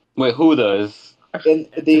 Wait, who does? In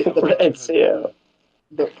Ezio.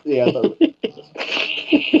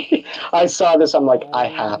 I saw this. I'm like, I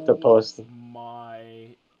have to post it. My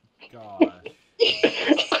gosh.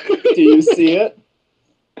 Do you see it?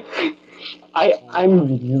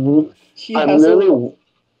 He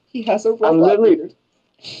has a robot beard.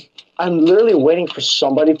 I'm literally waiting for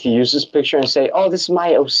somebody to use this picture and say, "Oh, this is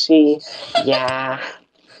my OC." Yeah.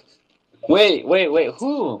 Wait.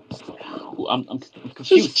 Who? I'm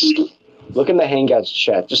confused. Look in the Hangouts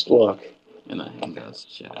chat. Just look. In the Hangouts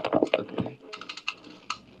chat. Okay.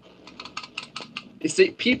 You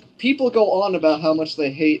see, people go on about how much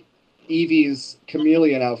they hate Eevee's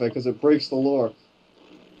chameleon outfit because it breaks the lore.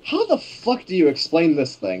 How the fuck do you explain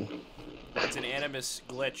this thing? It's an animus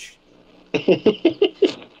glitch. A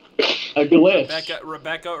glitch.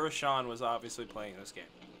 Rebecca or Sean was obviously playing this game.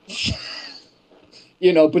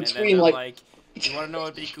 You know, And then between they're like, like, you want to know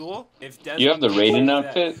what'd be cool? If Desmond You have the could Raiden do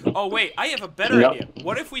outfit? that. Oh wait, I have a better Nope. idea.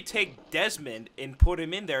 What if we take Desmond and put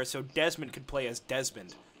him in there so Desmond could play as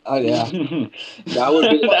Desmond? oh yeah, That would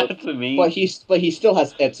be That's me. but he still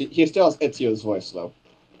has Ezio's voice though.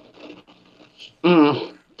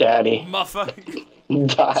 Daddy. Muffa.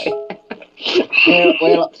 Die.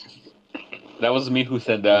 Well, That was me who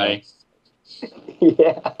said die.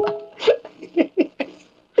 Yeah.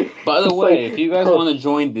 By the It's way, like- if you guys want to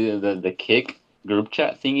join the Kick group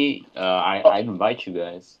chat thingy, I'd invite you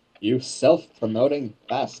guys. you self-promoting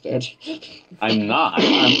bastard. I'm not.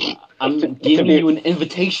 I'm giving you an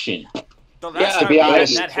invitation. The last to time be we had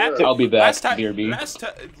honest, that happened. I'll be back, Last time, BRB.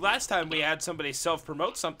 last time we had somebody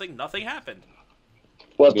self-promote something, nothing happened.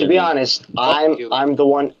 Well, to be Really? honest, you. I'm the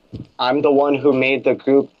one who made the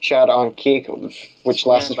group chat on Kik, which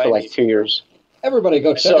lasted for like 2 years. Everybody,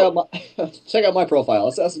 go check So- out my profile,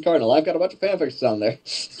 AssassinCardinal. I've got a bunch of fanfics down there.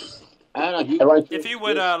 Everyone, If you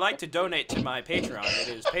would like to donate to my Patreon, it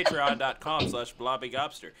is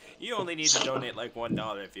patreon.com/blobbygobster. You only need to donate like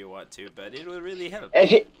 $1 if you want to, but it would really help.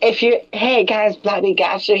 hey guys, Bloody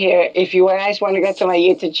Gotcha here. If you guys want to go to my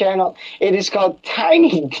YouTube channel, it is called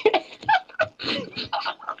Tiny.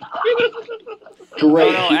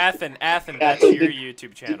 Great. No, Athen, that's your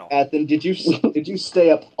YouTube channel. Athen, did you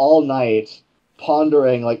stay up all night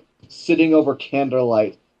pondering, like sitting over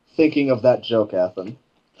candlelight, thinking of that joke, Athen?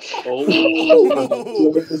 Oh.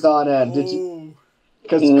 This is on end. Did you?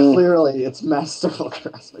 Because clearly it's masterful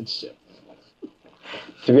craftsmanship.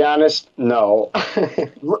 To be honest, no.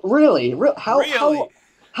 Really? How Really?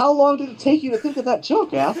 how long did it take you to think of that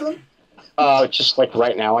joke, Athen? Just like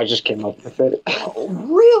right now, I just came up with it.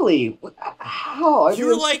 Really? How? I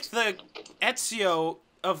You're mean, like the Ezio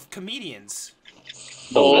of comedians.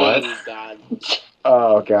 The what? God.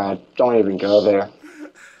 Oh god, don't even go there.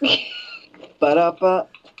 ba-da-ba.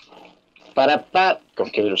 Go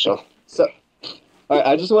kill yourself. So, all right,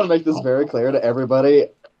 I just want to make this very clear to everybody.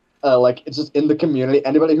 Like, it's just in the community.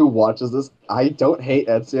 Anybody who watches this, I don't hate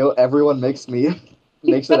Ezio. Everyone makes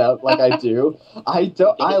it out like I do. I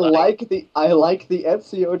don't. I like the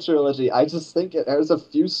Ezio trilogy. I just think it has a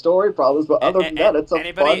few story problems, but other than that, it's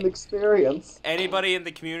a fun experience. Anybody in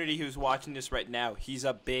the community who's watching this right now, he's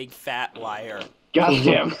a big fat liar.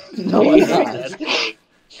 Goddamn. No, I'm not.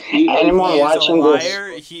 Anyone He is a watching this?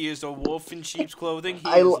 liar. He is a wolf in sheep's clothing. He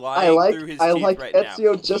I is lying through his teeth like right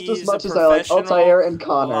Ezio now. just He as is much a as I like professional Altair and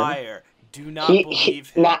Connor. Liar. Do not He- believe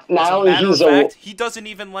him. not As a only matter of he's a fact, he doesn't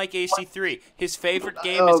even like AC3. His favorite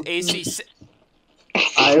game is AC6.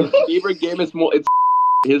 I Favorite game is more. It's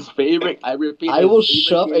his favorite. I repeat. I his will favorite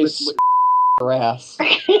shove game a is more- ass.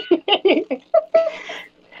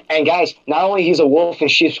 And guys, not only he's a wolf in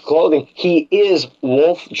sheep's clothing, he is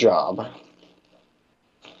Wolf Job.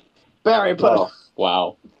 Barry, put Oh,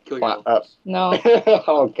 Wow. Kill wow. yourself. No.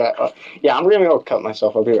 Okay. Yeah, I'm gonna go cut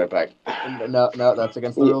myself. I'll be right back. No, that's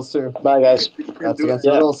against the rules too. Bye, guys. That's against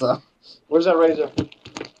Yeah. the rules, so. Where's that razor?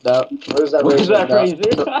 No. Where's that Where's razor? that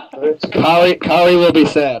razor? Kali will be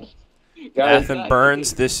sad. Guys, Athen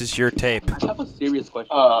Burns, this is your tape. I have a serious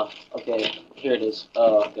question. okay. Here it is.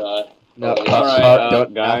 Oh, God. No, All right,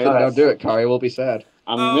 don't, guys. Athen, don't do it. Kari will be sad.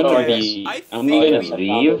 I'm Oh, gonna okay. be. I I'm think gonna we-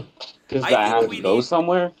 leave because I I think have we to go need-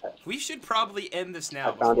 somewhere. We should probably end this now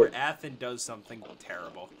I found before it. Athen does something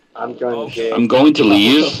terrible. I'm going Okay. to I'm going to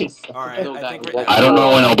leave. All right, I think we're. I don't know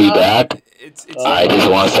when I'll be back. It's I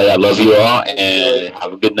just want to say I love you all and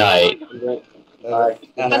have a good night. Bye. What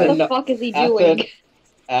Athen, the fuck is he Athen, doing?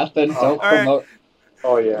 Athen, don't All right. promote.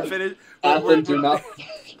 Oh, yeah. finished. Athen, do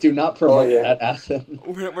not promote yeah. that, Athen.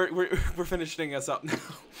 We're finishing us up now.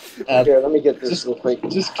 Okay, let me get this Just- real quick.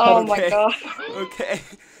 Just cut Oh it. my Okay. god. Okay.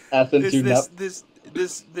 Athen, do not. This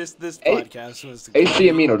A- podcast was. AC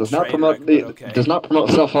Amino does not train promote wreck, the but okay. does not promote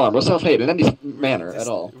self-harm or self-hate in any manner at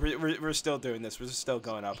all. We're still doing this. We're still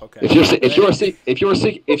going up. Okay.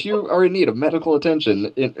 If you are in need of medical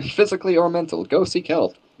attention, physically or mental, go seek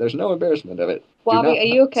help. There's no embarrassment of it. Do Bobby, not are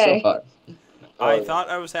you okay? self-harm. I thought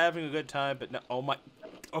I was having a good time, but no. Oh my.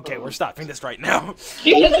 Okay, we're stopping this right now. What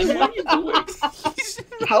are you doing?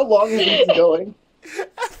 How long has it been going?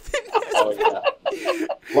 Oh, yeah.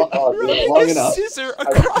 Long His enough. scissor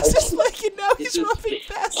across his leg, and now he's rubbing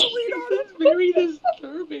Vaseline on it. It's very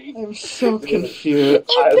disturbing. I'm so confused.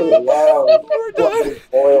 We're done.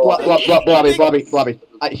 Blobby.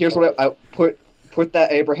 Here's what I put put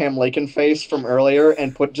that Abraham Lincoln face from earlier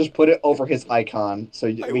and just put it over his icon so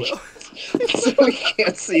I we will. so we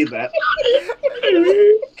can't see that.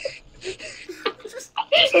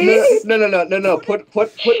 No. Put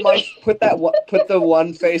the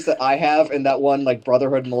one face that I have in that one like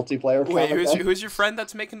Brotherhood multiplayer. Wait, comic who's your friend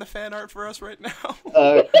that's making the fan art for us right now?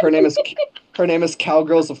 her name is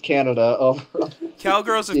Cowgirls of Canada. Oh.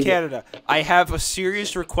 Cowgirls of Canada, I have a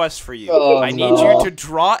serious request for you. Oh, I need you to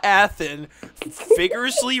draw Athan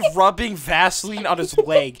vigorously rubbing Vaseline on his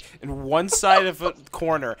leg in one side of a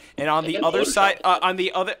corner, and on the other side, on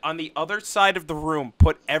the other side of the room,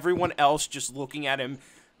 put everyone else just looking at him.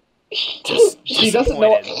 She doesn't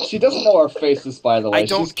know our faces, by the way. I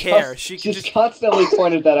don't care. She's constantly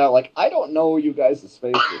pointed that out. Like, I don't know you guys'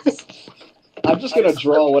 faces. I'm just gonna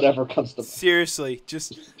draw whatever comes to. Seriously,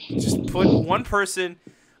 just put one person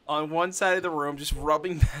on one side of the room, just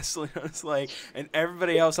rubbing Vaseline on his leg, and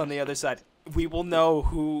everybody else on the other side. We will know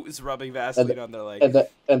who is rubbing Vaseline on their leg.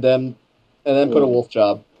 And then put a wolf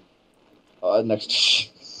job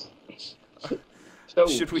next.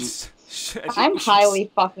 Should we? I'm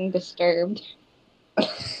highly fucking disturbed.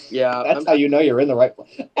 Yeah, That's how you know you're in the right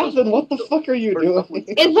place. Ethan, what the fuck are you doing?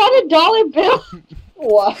 Is that a dollar bill?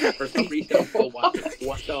 Why? For some reason, what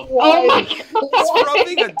the? Oh my god! It's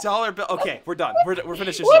rubbing a dollar bill. Okay, we're done. We're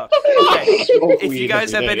finishing this up. Okay, if you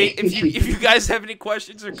guys have any, if you guys have any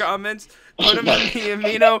questions or comments, put them in the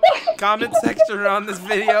Amino comment section on this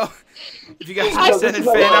video. If you guys want to send in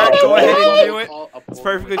fan art, go ahead and do it. It's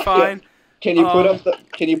perfectly fine. Can you put up the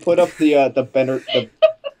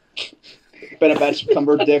Benedict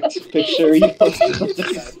Cumberdick picture?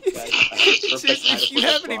 If you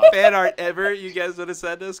have any fan art ever you guys want to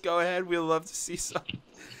send us, go ahead. We'd love to see some.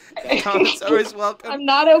 Comments always welcome. I'm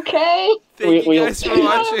not okay. Thank you guys for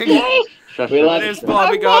watching. We My name's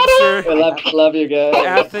blobbygobster. We love you guys.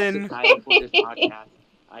 Athan.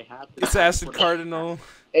 I have AssassinCardinal.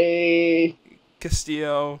 A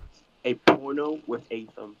Castillo. a porno with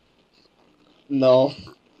Atham. no.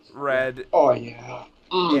 Red. Oh yeah.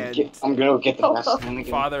 And I'm gonna get the best thing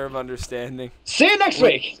again. Father of Understanding. See you next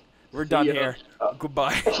week. We're done here.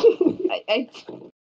 Goodbye. I